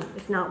each one,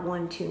 if not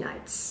 1-2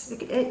 nights.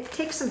 It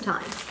takes some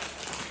time.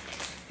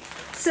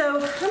 So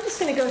I'm just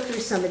going to go through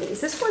some of these.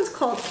 This one's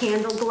called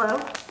Candle Glow.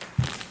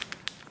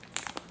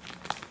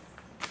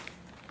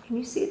 Can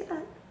you see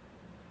that?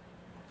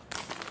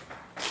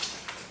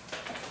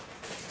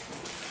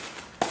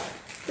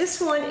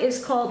 This one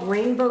is called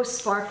Rainbow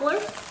Sparkler.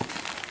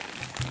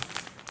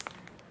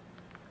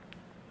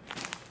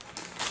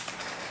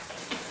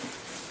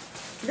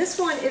 This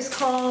one is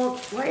called,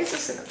 why is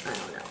this in a, I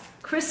don't know,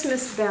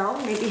 Christmas Bell.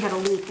 Maybe had a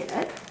leak in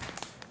it.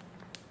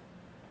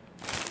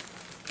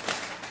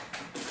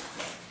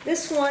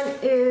 This one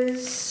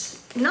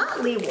is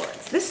not Lee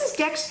Ward's. This is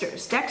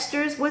Dexter's.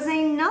 Dexter's was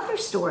another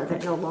store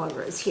that no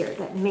longer is here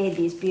that made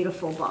these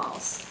beautiful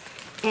balls.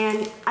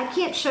 And I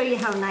can't show you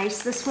how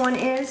nice this one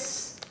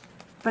is,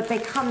 but they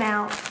come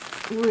out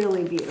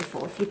really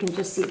beautiful if you can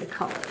just see the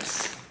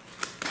colors.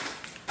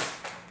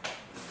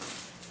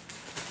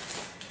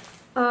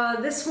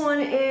 This one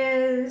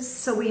is,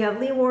 so we have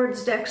Lee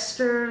Ward's,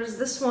 Dexter's.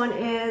 This one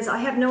is, I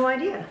have no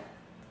idea.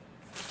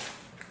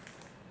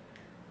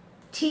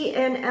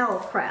 TNL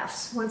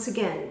Crafts, once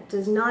again,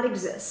 does not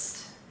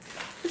exist.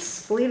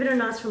 This, believe it or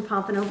not, is from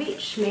Pompano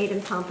Beach, made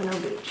in Pompano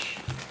Beach.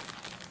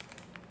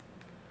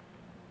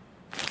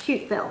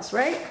 Cute bells,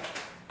 right?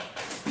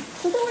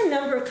 So there were a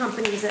number of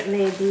companies that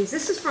made these.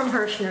 This is from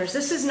Hirschner's.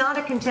 This is not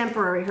a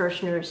contemporary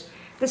Hirschner's.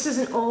 This is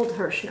an old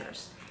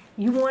Hirschner's.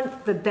 You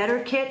want the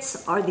better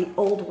kits are the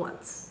old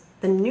ones.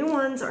 The new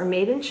ones are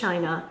made in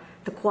China.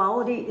 The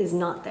quality is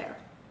not there.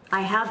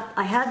 I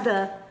had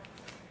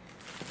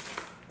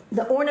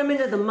the ornament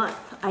of the month.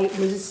 I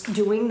was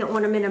doing the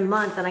ornament of the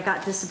month, and I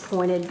got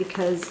disappointed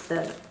because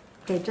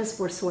they just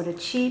were sort of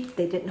cheap.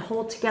 They didn't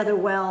hold together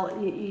well.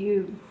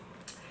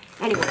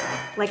 Anyway,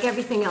 like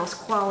everything else,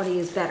 quality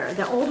is better.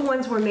 The old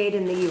ones were made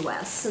in the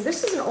US. So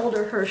this is an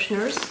older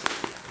Hirschner's.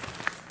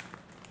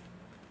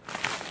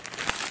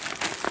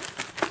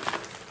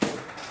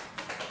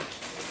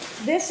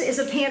 This is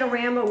a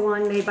panorama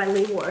one made by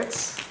Lee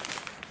Ward's.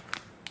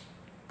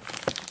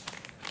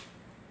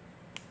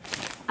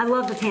 I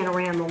love the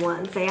panorama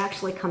ones. They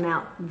actually come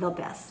out the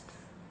best.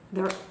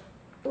 They're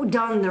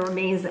done, they're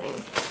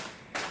amazing.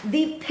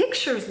 The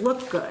pictures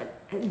look good.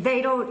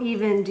 They don't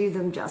even do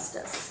them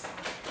justice.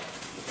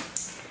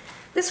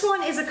 This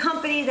one is a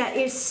company that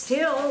is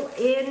still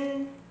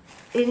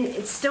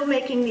it's still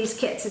making these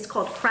kits. It's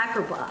called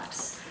Cracker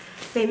Box.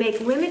 They make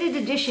limited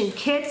edition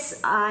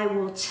kits. I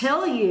will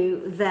tell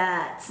you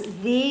that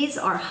these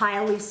are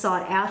highly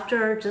sought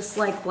after, just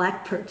like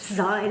Blackbird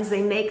Designs.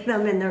 They make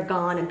them and they're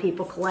gone and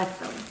people collect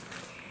them.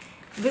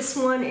 This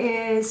one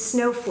is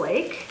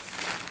Snowflake.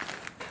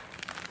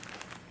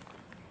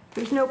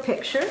 There's no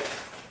picture.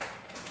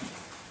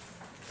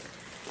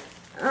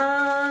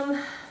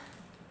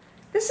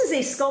 This is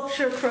a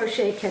sculpture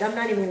crochet kit. I'm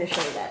not even going to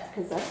show you that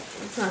because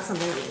it's not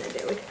something I'm going to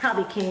do. It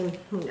probably came,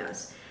 who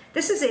knows.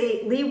 This is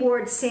a Lee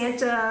Ward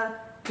Santa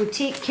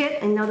boutique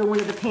kit, another one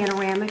of the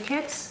panorama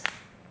kits.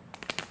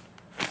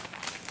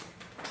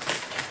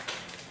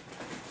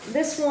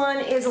 This one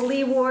is a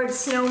Lee Ward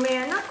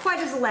snowman, not quite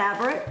as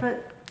elaborate,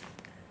 but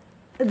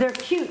they're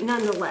cute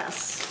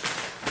nonetheless.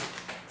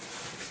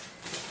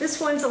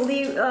 This one's a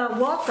Lee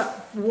Walco.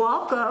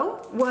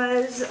 Walco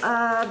was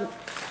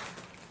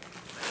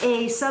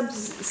a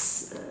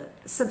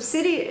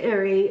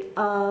subsidiary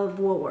of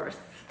Woolworth.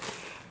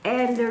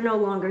 And they're no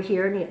longer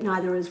here,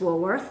 neither is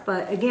Woolworth.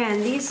 But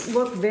again, these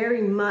look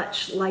very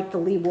much like the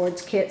Lee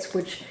Ward's kits,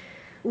 which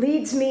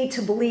leads me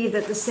to believe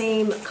that the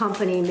same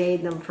company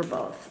made them for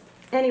both.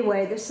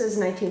 Anyway, this is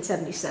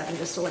 1977,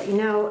 just to let you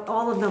know.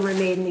 All of them are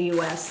made in the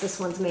US. This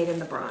one's made in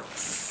the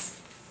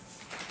Bronx.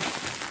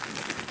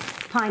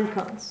 Pine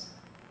cones.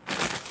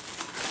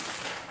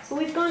 So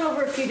we've gone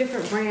over a few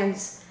different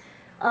brands.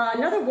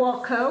 Another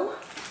Walco.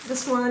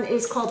 This one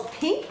is called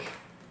Pink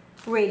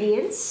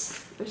Radiance.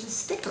 There's a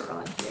sticker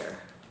on here,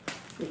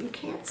 but you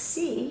can't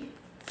see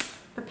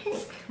the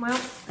pink. Well,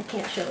 I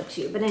can't show it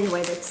to you, but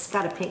anyway, it's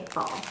got a pink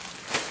ball.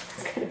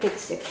 It's got a big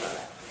sticker on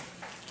it.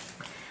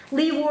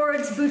 Lee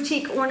Ward's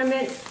Boutique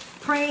Ornament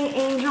Praying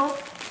Angel.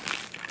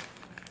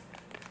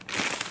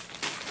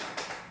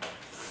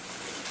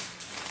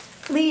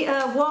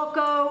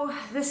 Walco,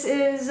 this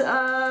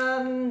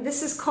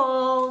is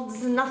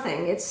called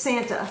nothing. It's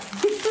Santa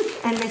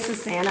and Mrs.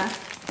 Santa.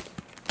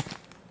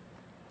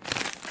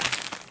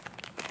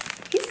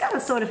 He's got a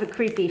sort of a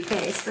creepy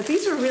face, but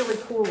these are really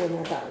cool when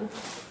they're done.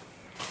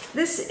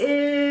 This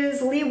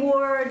is Lee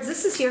Ward's.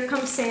 This is Here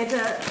Comes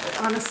Santa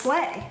on a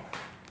sleigh.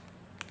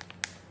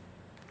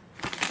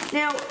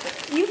 Now,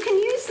 you can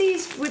use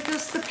these with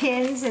just the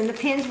pins, and the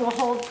pins will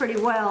hold pretty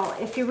well.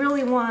 If you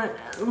really want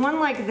one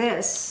like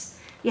this,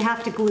 you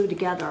have to glue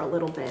together a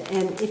little bit.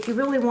 And if you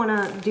really want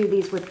to do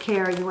these with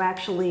care, you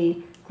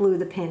actually glue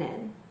the pin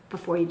in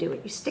before you do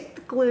it. You stick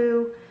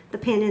the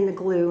pin in the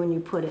glue, and you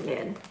put it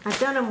in. I've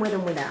done them with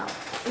and without.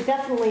 It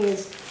definitely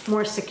is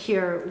more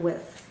secure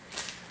with.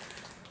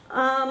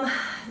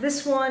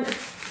 This one,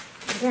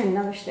 again,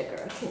 another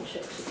sticker. I can't show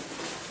it to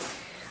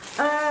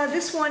you.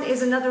 This one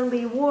is another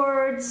Lee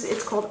Ward's.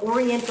 It's called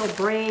Oriental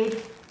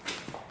Braid.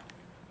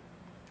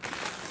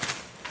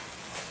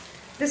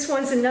 This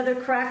one's another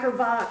cracker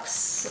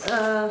box.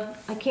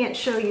 I can't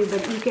show you,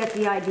 but you get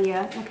the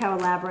idea. Look how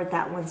elaborate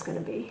that one's going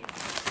to be.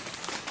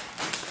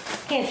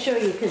 Can't show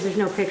you because there's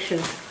no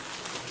pictures.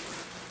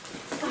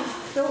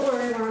 Don't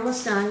worry, we're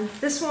almost done.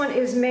 This one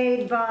is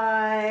made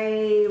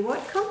by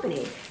what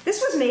company?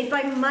 This was made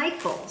by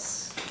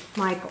Michaels,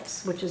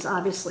 which is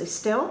obviously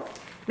still.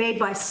 Made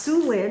by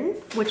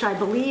Sulin, which I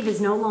believe is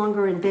no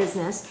longer in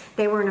business.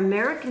 They were an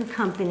American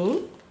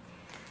company.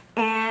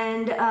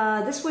 And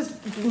this was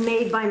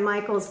made by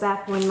Michaels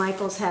back when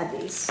Michaels had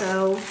these.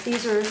 So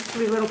these are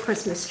 3 little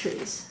Christmas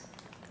trees.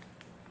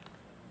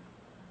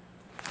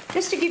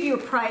 Just to give you a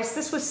price,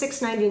 this was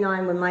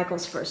 $6.99 when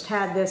Michaels first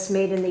had this,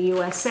 made in the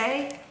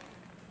USA.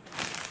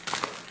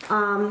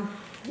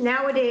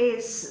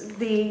 Nowadays,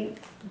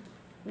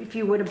 if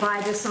you were to buy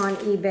this on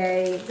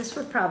eBay, this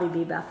would probably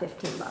be about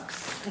 15 bucks,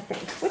 I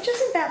think, which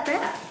isn't that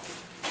bad.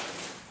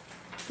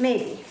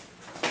 Maybe.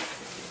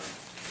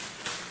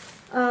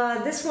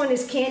 This one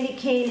is Candy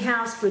Cane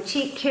House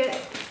Boutique Kit.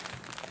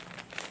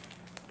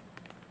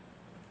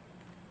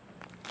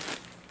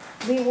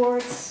 Lee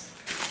Ward's.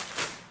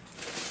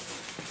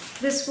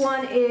 This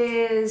one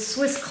is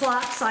Swiss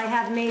Clocks. I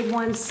have made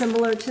one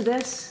similar to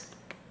this.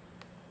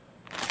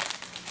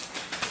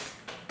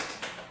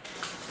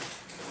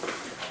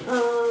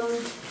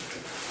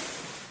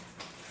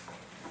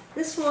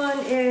 This one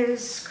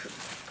is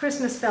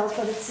Christmas bells,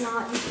 but it's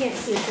not, you can't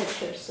see a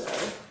picture, so.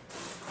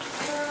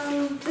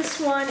 This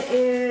one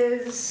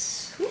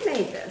is, who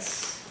made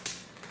this?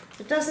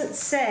 It doesn't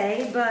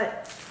say,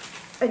 but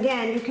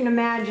again, you can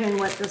imagine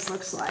what this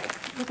looks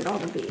like. Look at all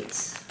the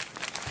beads.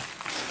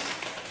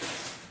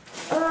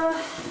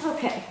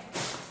 Okay.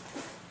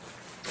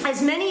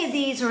 As many of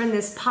these are in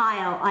this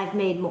pile, I've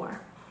made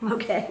more,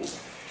 okay?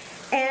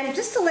 And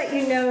just to let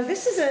you know,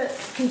 this is a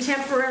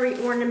Contemporary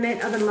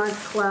Ornament of the Month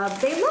Club.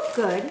 They look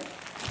good.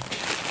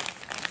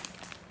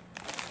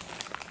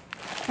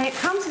 And it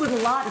comes with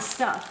a lot of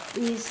stuff.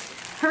 These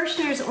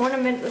Hirschner's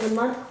Ornament of the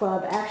Month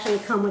Club actually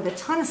come with a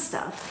ton of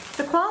stuff.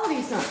 The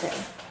quality's not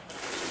there.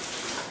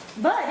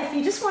 But if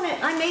you just want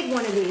to, I made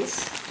one of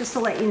these, just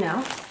to let you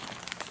know.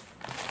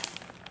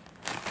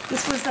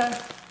 This was the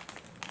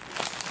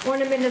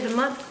Ornament of the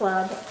Month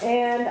Club,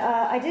 and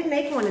I did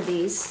make one of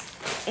these.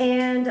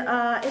 And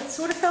it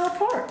sort of fell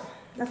apart.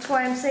 That's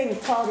why I'm saying the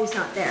quality's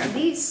not there.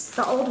 These,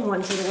 the old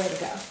ones, are the way to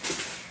go.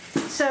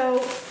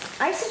 So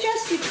I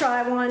suggest you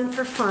try one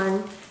for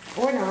fun,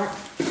 or not.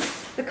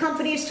 The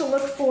companies to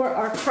look for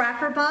are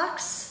Cracker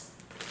Box,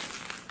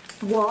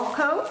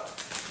 Walco,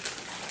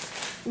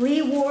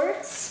 Lee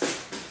Ward's,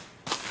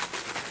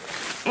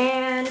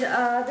 and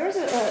there's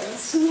a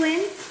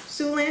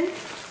Sulin.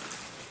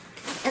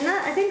 And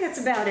that, I think that's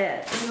about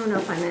it. I don't know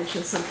if I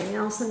mentioned something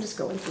else. I'm just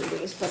going through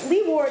these. But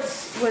Lee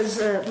Ward's was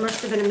must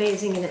have been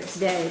amazing in its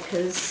day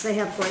because they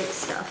have great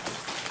stuff.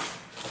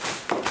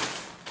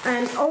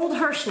 And old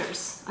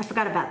Hirschner's. I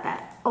forgot about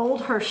that.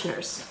 Old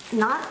Hirschner's.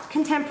 Not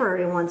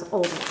contemporary ones,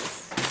 old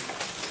ones.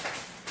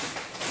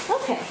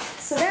 Okay,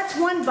 so that's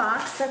one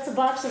box. That's a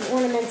box of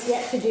ornaments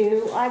yet to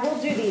do. I will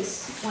do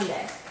these one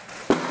day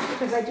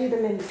because I do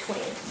them in between.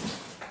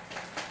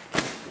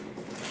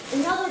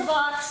 Another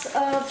box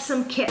of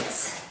some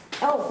kits.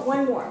 Oh,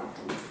 one more.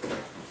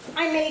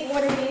 I made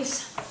one of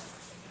these.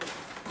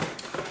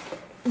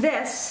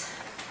 This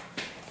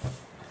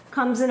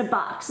comes in a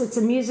box. It's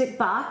a music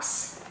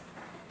box.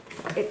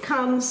 It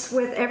comes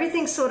with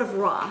everything sort of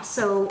raw.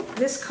 So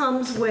this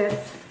comes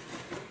with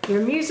your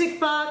music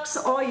box,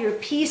 all your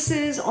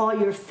pieces, all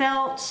your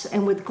felt,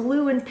 and with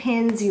glue and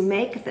pins you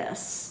make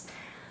this.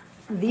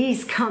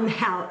 These come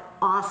out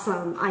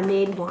awesome. I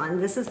made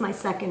one. This is my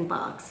second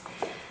box.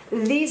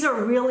 These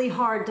are really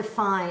hard to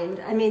find.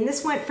 I mean,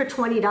 this went for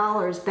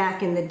 $20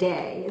 back in the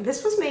day.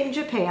 This was made in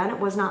Japan. It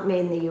was not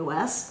made in the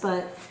US,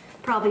 but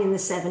probably in the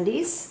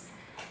 70s.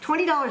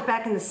 $20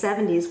 back in the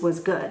 70s was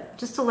good.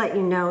 Just to let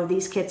you know,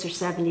 these kits are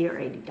 $70 or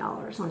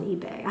 $80 on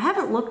eBay. I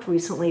haven't looked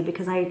recently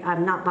because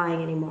I'm not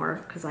buying anymore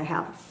because I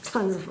have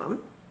tons of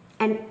them.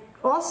 And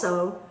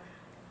also,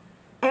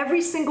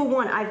 every single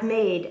one I've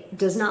made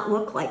does not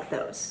look like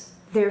those.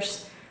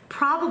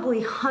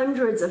 probably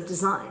hundreds of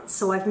designs.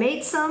 So I've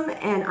made some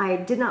and I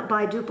did not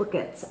buy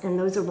duplicates, and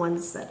those are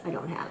ones that I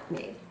don't have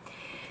made.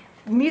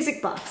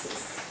 Music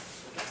boxes.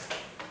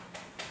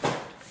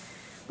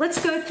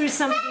 Let's go through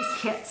some of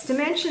these kits.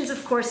 Dimensions,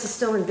 of course, is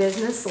still in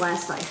business,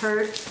 last I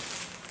heard.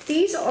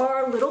 These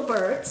are little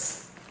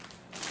birds.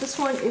 This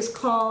one is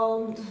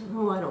called,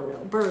 oh, I don't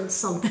know, Birds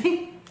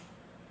something.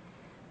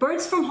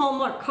 Birds from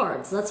Hallmark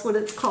Cards, that's what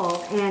it's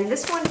called. And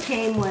this one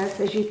came with,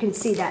 as you can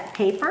see, that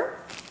paper.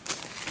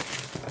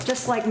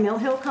 Just like Mill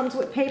Hill comes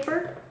with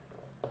paper.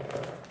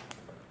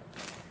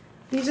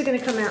 These are going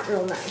to come out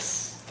real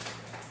nice.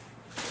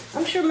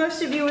 I'm sure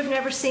most of you have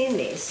never seen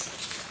these.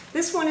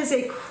 This one is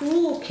a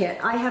Crewel kit.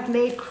 I have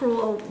made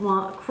Crewel.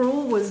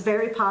 Crewel was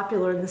very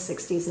popular in the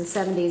 60s and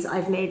 70s.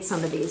 I've made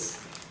some of these.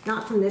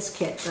 Not from this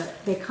kit,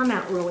 but they come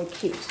out really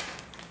cute.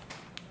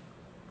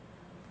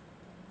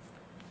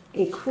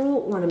 A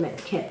Crewel ornament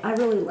kit. I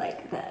really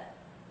like that.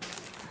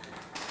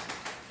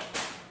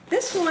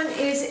 This one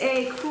is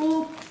a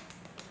Crewel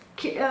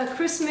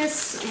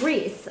Christmas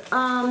wreath.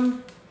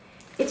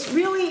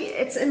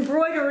 It's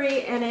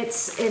embroidery and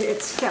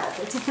it's felt.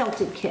 It's a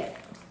felted kit.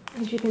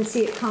 As you can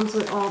see, it comes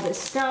with all this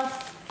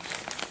stuff.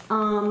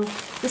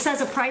 This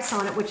has a price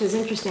on it, which is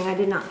interesting. I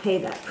did not pay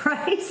that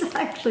price.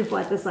 I actually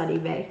bought this on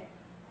eBay.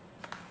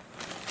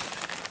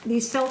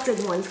 These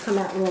felted ones come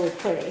out really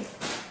pretty.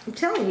 I'm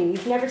telling you,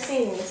 you've never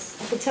seen these.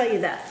 I can tell you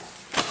that.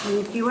 And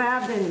if you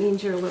have, then it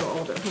means you're a little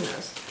older. Who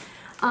knows?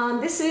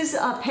 This is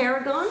a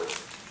Paragon.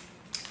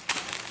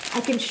 I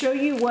can show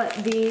you what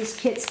these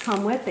kits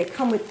come with. They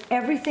come with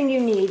everything you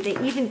need. They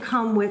even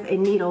come with a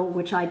needle,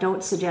 which I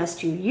don't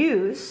suggest you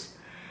use,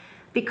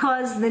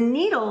 because the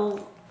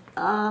needle,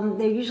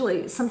 they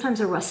usually,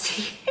 sometimes are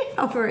rusty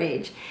over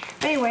age.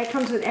 But anyway, it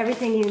comes with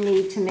everything you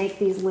need to make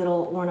these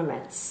little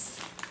ornaments.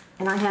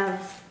 And I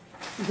have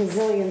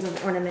gazillions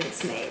of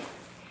ornaments made.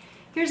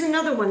 Here's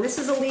another one. This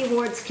is a Lee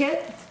Ward's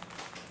kit.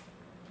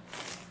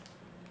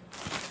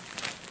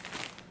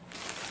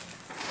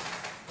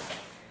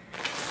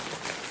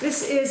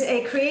 This is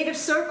a Creative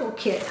Circle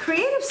kit.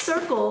 Creative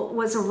Circle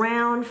was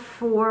around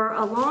for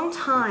a long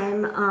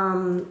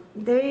time.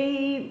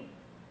 They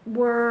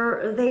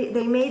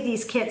made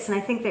these kits, and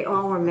I think they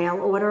all were mail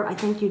order. I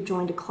think you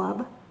joined a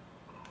club.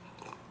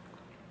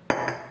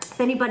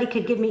 If anybody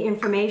could give me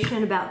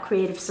information about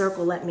Creative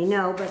Circle, let me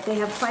know, but they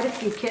have quite a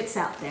few kits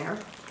out there.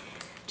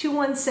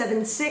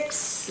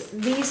 2176,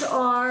 these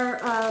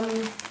are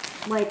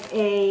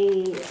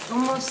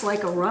almost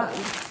like a rug.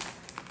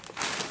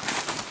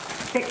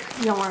 Thick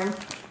yarn.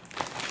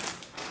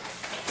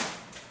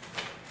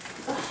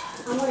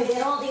 I'm going to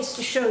get all these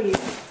to show you.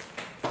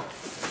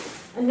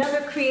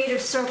 Another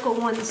Creative Circle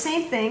one, the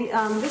same thing.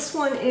 This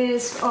one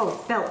is,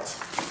 felt.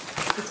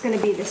 It's going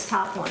to be this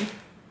top one.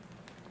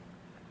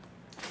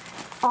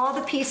 All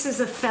the pieces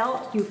of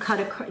felt,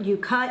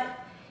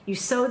 you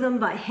sew them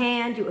by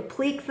hand, you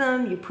applique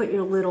them, you put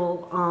your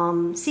little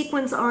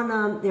sequins on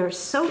them. They're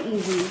so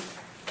easy,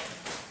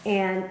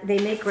 and they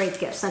make great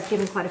gifts. I've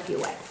given quite a few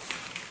away.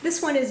 This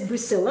one is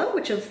Busilla,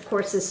 which of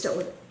course is still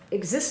in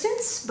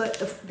existence, but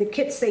the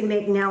kits they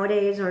make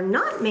nowadays are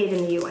not made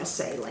in the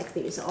USA like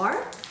these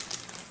are.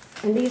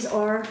 And these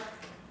are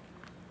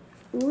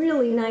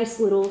really nice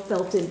little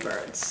felted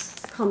birds.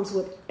 Comes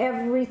with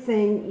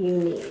everything you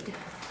need.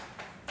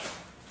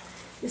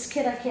 This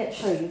kit I can't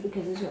show you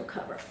because there's no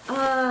cover.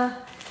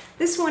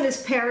 This one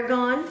is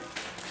Paragon.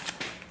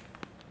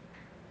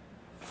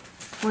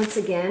 Once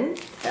again,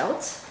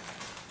 felt.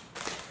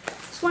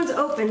 This one's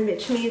open,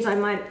 which means I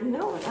don't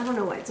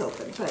know why it's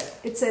open, but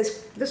it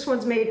says this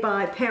one's made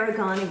by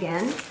Paragon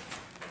again.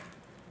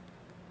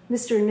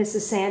 Mr. and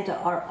Mrs. Santa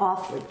are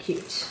awfully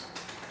cute.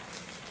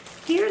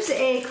 Here's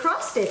a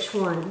cross-stitch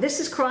one. This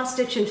is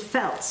cross-stitch and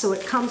felt, so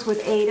it comes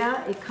with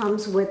Ada, it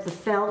comes with the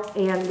felt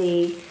and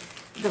the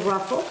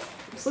ruffle.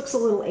 This looks a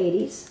little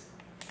 80s.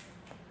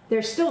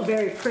 They're still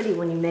very pretty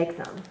when you make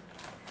them.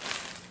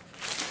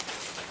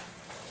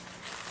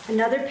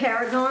 Another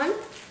Paragon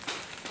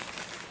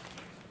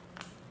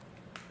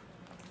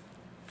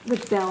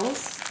with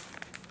bells.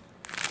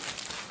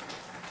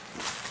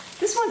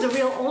 This one's a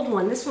real old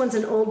one. This one's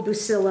an old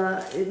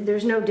Busilla.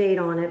 There's no date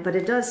on it, but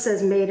it does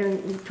says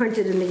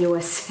printed in the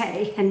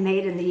USA and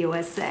made in the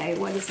USA.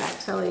 What does that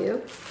tell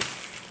you?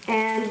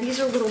 And these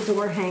are little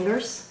door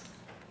hangers.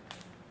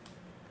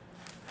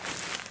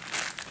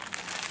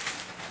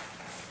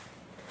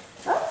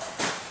 Oh,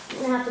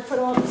 I'm gonna have to put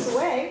all this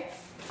away.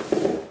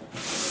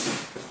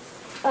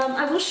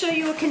 I will show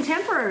you a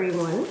contemporary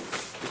one.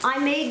 I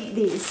made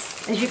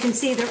these. As you can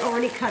see, they're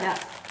already cut up.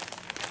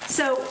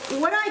 So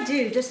what I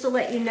do, just to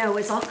let you know,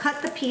 is I'll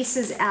cut the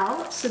pieces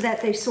out so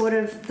that they sort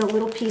of, the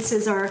little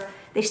pieces are,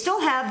 they still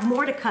have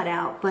more to cut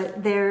out,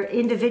 but they're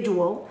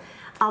individual.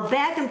 I'll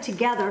bag them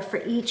together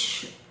for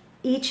each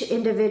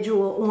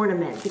individual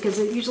ornament, because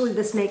usually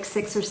this makes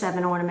 6 or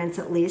 7 ornaments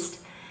at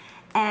least.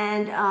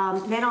 And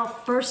then I'll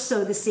first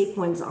sew the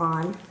sequins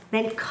on,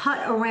 then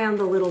cut around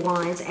the little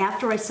lines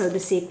after I sew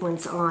the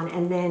sequins on,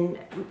 and then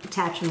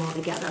attach them all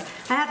together.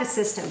 I have a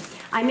system.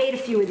 I made a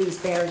few of these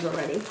bears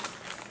already.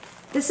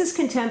 This is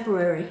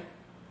contemporary.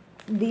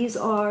 These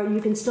are, you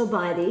can still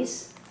buy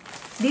these.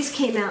 These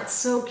came out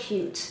so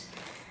cute.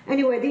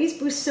 Anyway, these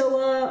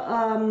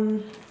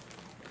Busilla,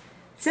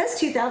 says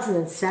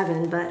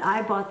 2007, but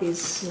I bought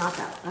these,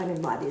 I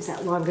didn't buy these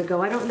that long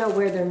ago. I don't know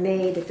where they're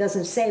made, it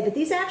doesn't say, but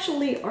these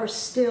actually are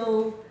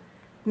still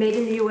made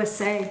in the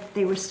USA.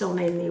 They were still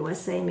made in the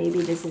USA, maybe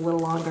it is a little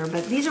longer,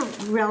 but these are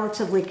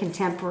relatively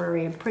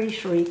contemporary. I'm pretty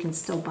sure you can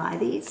still buy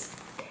these,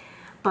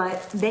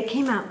 but they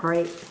came out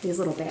great, these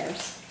little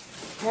bears.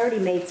 I already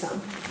made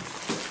some.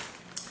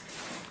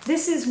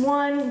 This is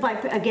one by,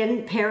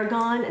 again,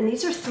 Paragon, and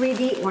these are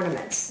 3D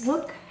ornaments.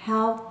 Look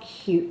how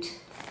cute.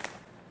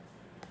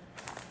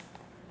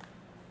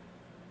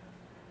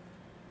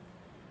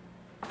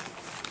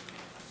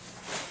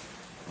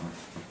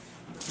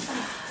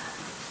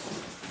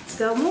 Let's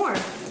go more.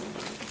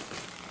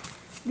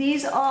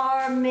 These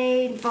are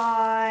made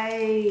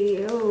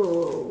by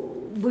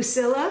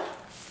Busilla,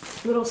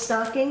 little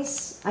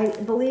stockings. I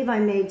believe I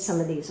made some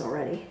of these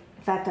already.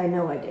 In fact, I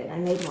know I did. I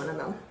made one of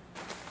them.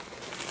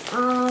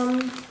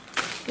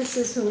 This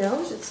is, who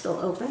knows, it's still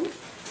open.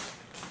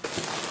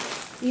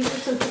 These are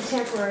some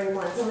contemporary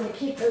ones. I'm going to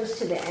keep those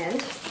to the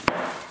end.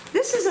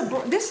 This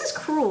is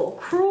crewel.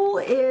 Crewel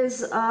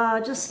is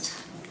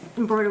just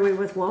embroidery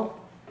with wool.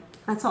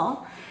 That's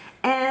all.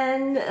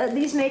 And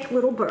these make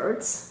little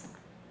birds.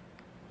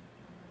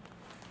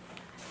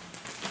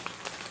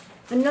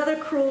 Another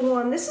crewel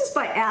one. This is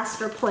by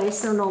Astor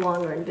Place. They're no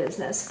longer in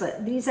business,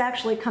 but these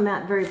actually come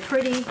out very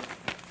pretty.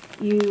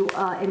 You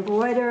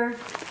embroider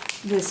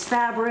this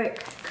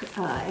fabric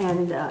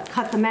and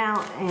cut them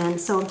out and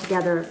sew them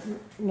together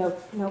no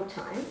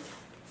time.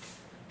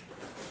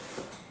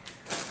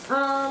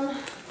 I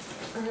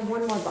have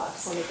one more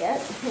box. Let me get.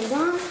 Hold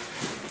on,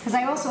 because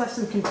I also have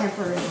some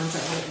contemporary ones I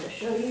wanted to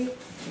show you.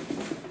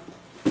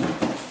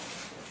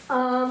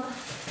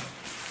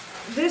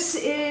 This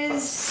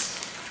is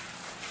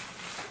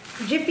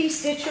Jiffy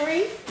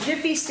Stitchery.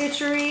 Jiffy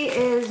Stitchery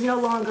is no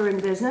longer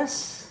in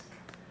business.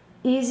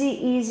 Easy,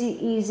 easy,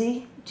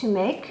 easy to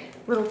make.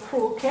 Little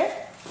crewel kit.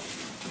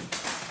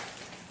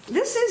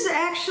 This is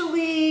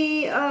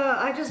actually,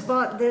 I just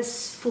bought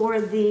this for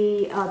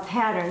the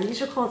pattern.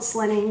 These are called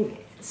sledding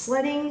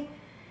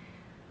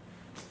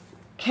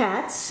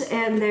cats,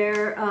 and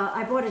they're,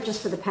 I bought it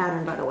just for the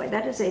pattern, by the way.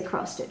 That is a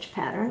cross stitch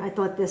pattern. I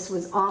thought this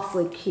was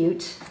awfully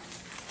cute.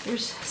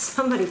 There's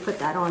somebody put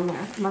that on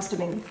there. It must have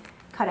been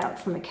cut out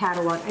from a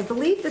catalog. I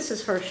believe this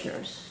is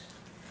Hirschner's.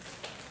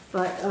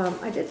 But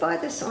I did buy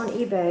this on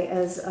eBay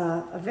as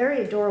a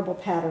very adorable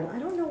pattern. I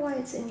don't know why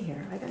it's in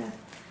here. I gotta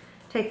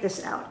take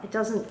this out. It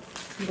doesn't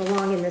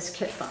belong in this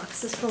kit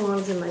box. This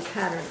belongs in my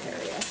pattern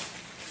area.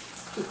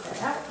 Keep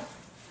that out.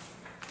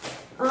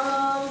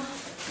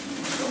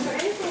 Is there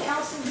anything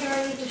else in here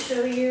I need to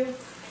show you?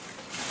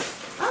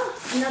 Oh,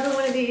 another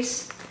one of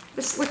these.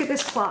 Look at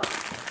this clock.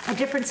 A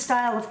different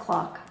style of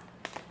clock.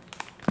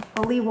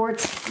 A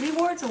Leeward's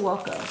or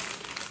Walco?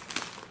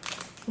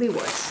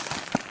 Leeward's.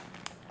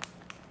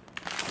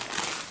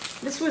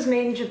 This was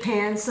made in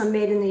Japan, some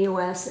made in the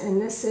US,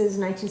 and this is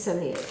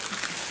 1978.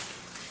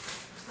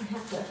 I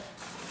have to,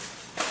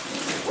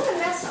 what a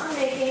mess I'm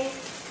making.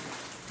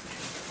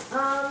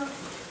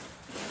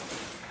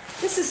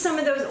 This is some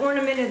of those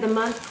Ornament of the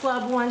Month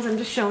Club ones. I'm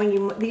just showing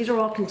you, these are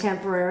all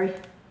contemporary.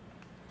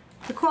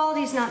 The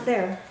quality's not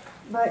there,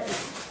 but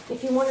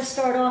if you want to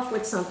start off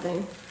with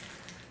something.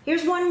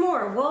 Here's one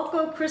more,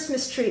 Walco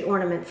Christmas tree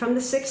ornament from the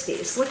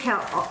 60s. Look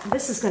how,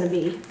 this is going to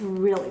be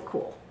really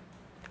cool.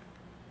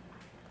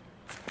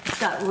 It's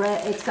got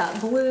red, it's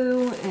got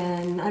blue,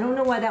 and I don't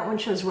know why that one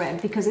shows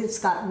red, because it's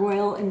got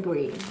royal and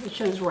green. It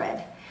shows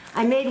red.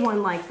 I made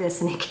one like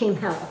this and it came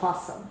out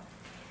awesome.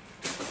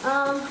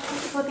 I'm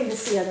just looking to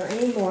see, are there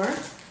any more?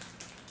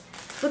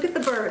 Look at the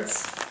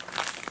birds.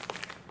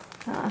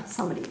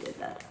 Somebody did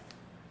that.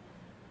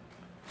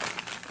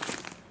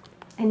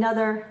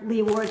 Another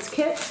Leeward's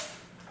kit.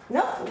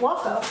 Nope,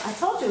 Walco. I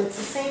told you it's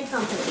the same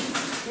company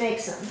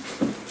makes them.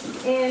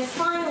 And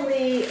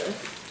finally,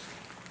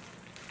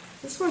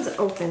 this one's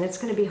open. It's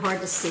going to be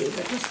hard to see,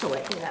 but just to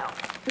let you know.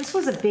 This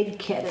was a big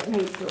kit. It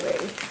made 3.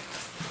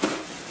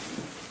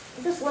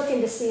 I'm just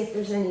looking to see if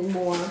there's any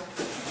more.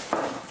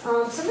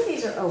 Some of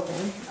these are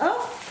open.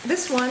 Oh,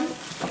 this one.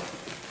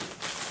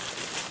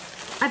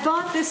 I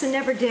bought this and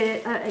never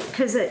did it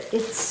because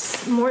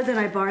it's more than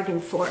I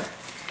bargained for.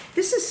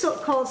 This is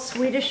called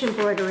Swedish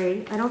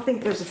embroidery. I don't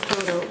think there's a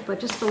photo, but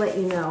just to let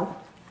you know.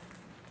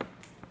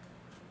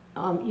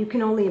 You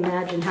can only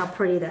imagine how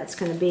pretty that's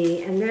going to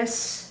be. And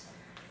this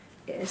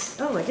is,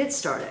 oh, I did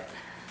start it.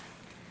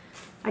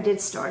 I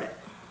did start it.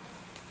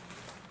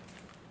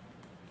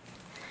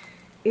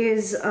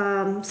 Is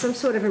some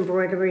sort of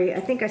embroidery.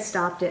 I think I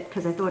stopped it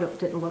because I thought it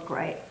didn't look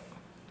right.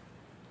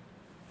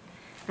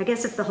 I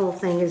guess if the whole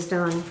thing is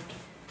done.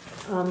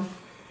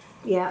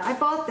 Yeah, I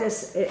bought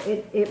this.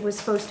 It was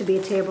supposed to be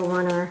a table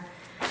runner.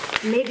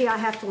 Maybe I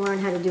have to learn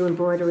how to do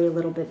embroidery a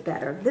little bit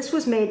better. This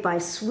was made by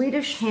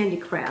Swedish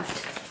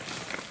Handicraft.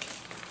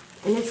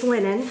 And it's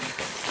linen.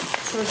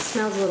 So it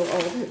smells a little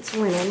old. It's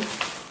linen.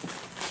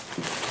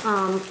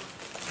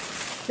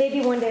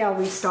 maybe one day I'll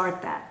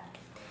restart that.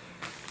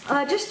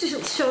 Just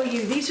to show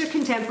you, these are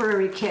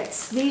contemporary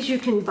kits. These you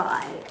can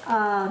buy.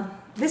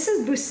 This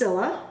is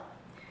Busilla.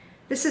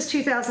 This is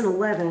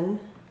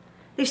 2011.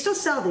 They still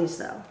sell these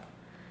though.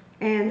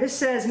 And this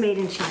says made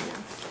in China.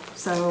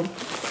 So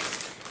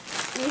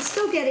you're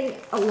still getting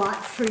a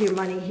lot for your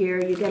money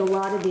here. You get a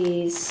lot of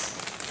these.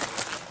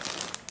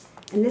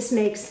 And this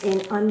makes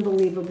an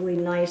unbelievably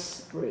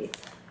nice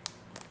wreath.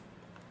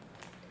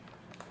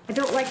 I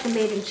don't like the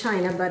made in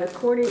China, but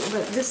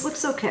this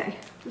looks okay.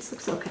 This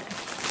looks okay.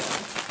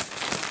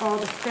 So, all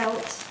the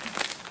felt,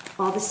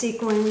 all the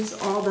sequins,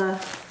 all the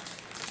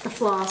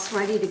floss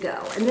ready to go.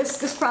 And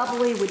this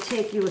probably would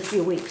take you a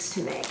few weeks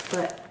to make,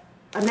 but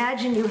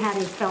imagine you had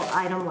a felt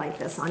item like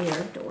this on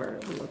your door.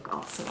 It would look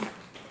awesome.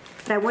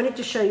 But I wanted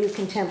to show you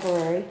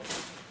contemporary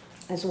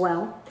as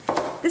well.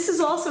 This is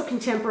also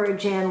contemporary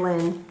Jan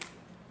Lin.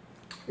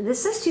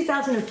 This says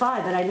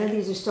 2005, but I know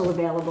these are still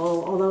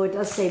available, although it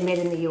does say made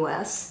in the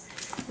US.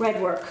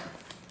 Red work.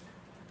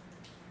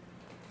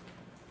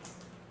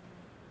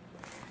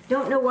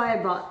 Don't know why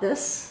I bought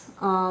this,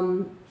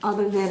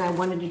 other than I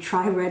wanted to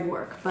try red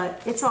work, but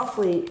it's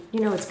awfully, you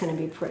know it's going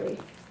to be pretty.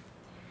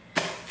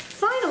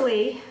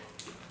 Finally,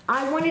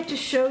 I wanted to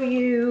show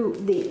you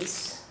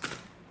these.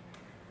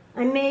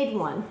 I made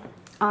one.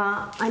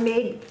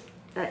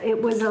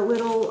 It was a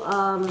little,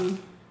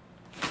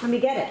 let me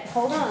get it,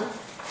 hold on.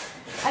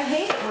 I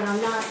hate it when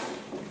I'm not,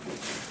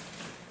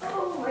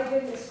 oh my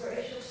goodness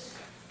gracious.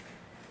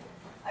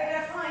 I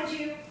gotta find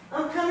you,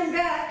 I'm coming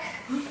back.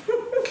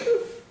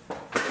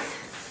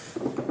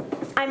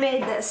 I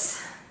made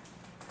this.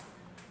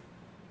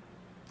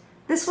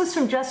 This was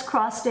from Just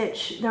Cross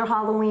Stitch, their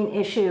Halloween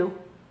issue.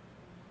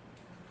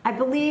 I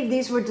believe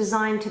these were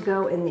designed to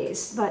go in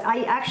these, but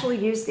I actually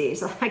use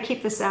these. I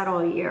keep this out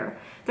all year.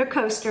 They're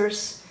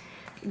coasters.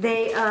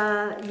 They,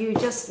 you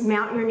just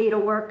mount your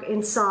needlework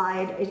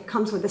inside. It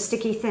comes with a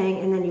sticky thing,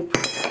 and then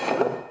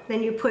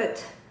you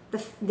put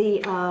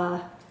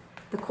the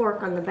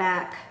cork on the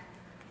back.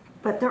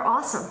 But they're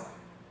awesome.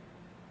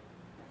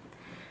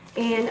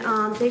 And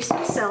they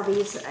still sell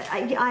these.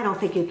 I don't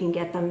think you can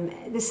get them.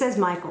 This says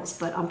Michael's,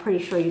 but I'm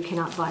pretty sure you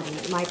cannot buy them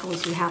at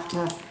Michael's. You have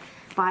to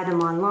buy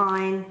them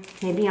online.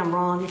 Maybe I'm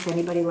wrong. If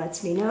anybody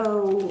lets me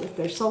know if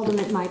they're sold them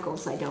at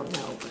Michael's, I don't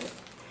know.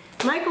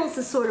 But Michael's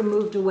has sort of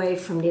moved away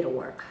from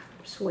needlework.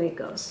 That's the way it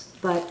goes.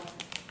 But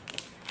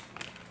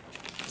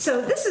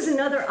so this is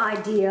another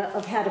idea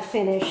of how to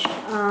finish.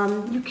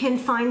 You can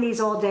find these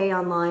all day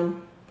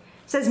online.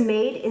 It says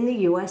made in the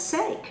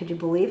USA. Could you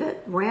believe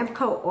it?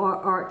 Ramco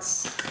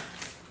Arts.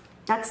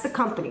 That's the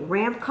company.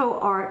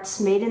 Ramco Arts,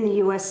 made in the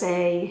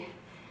USA.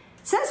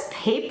 It says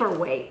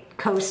paperweight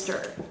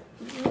coaster.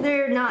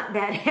 They're not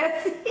that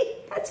heavy.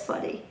 That's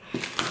funny.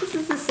 This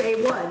is the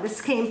same one.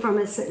 This came from,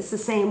 it's the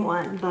same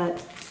one,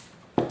 but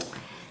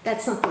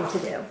that's something to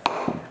do.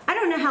 I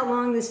don't know how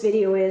long this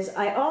video is.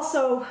 I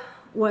also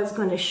was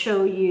going to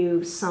show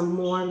you some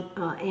more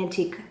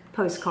antique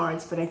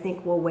postcards, but I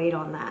think we'll wait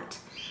on that.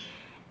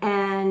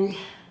 And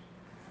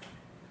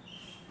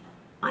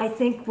I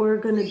think we're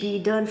going to be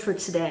done for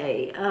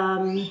today.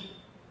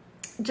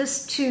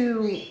 Just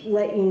to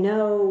let you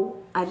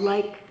know, I'd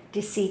like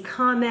to see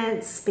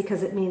comments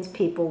because it means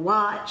people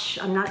watch.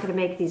 I'm not going to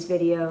make these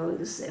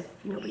videos if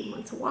nobody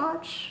wants to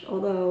watch,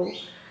 although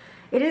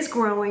it is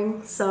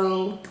growing.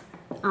 So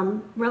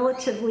I'm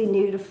relatively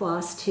new to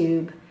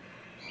Flosstube,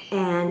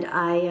 and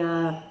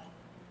I'm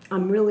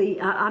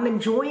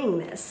enjoying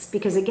this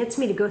because it gets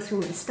me to go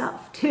through my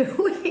stuff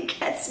too. It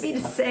gets me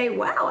to say,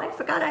 wow, I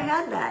forgot I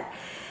had that.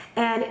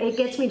 And it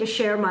gets me to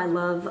share my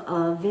love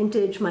of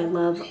vintage, my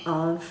love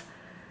of,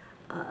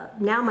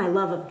 now my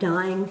love of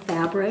dyeing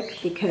fabric,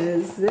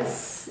 because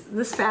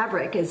this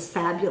fabric is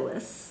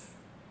fabulous.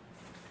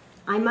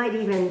 I might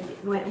even,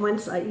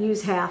 once I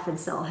use half and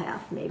sell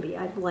half, maybe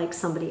I'd like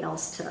somebody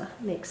else to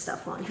make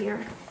stuff on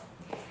here.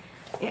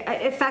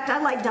 In fact,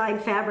 I like dyeing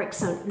fabric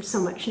so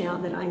much now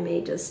that I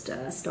may just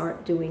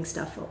start doing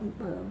stuff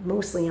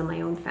mostly on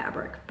my own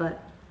fabric.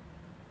 But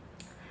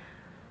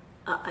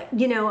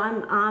you know,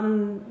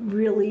 I'm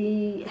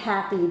really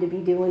happy to be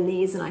doing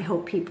these, and I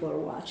hope people are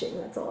watching.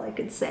 That's all I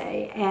could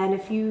say. And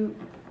if you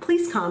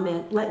please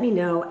comment, let me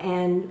know,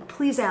 and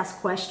please ask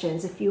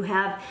questions. If you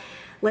have,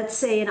 let's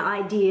say, an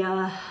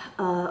idea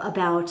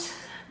about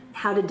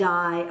how to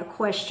dye, a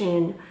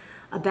question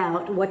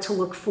about what to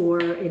look for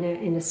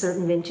in a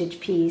certain vintage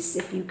piece,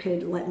 if you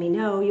could let me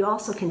know. You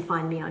also can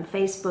find me on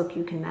Facebook.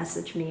 You can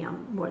message me.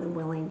 I'm more than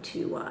willing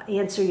to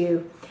answer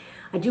you.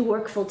 I do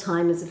work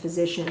full-time as a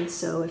physician,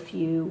 so if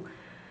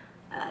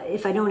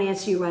I don't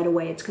answer you right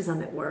away, it's because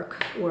I'm at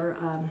work, or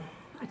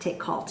I take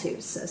call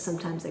too, so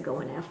sometimes I go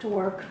in after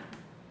work.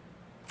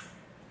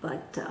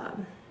 But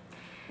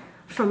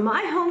from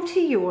my home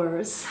to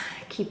yours,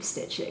 keep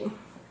stitching.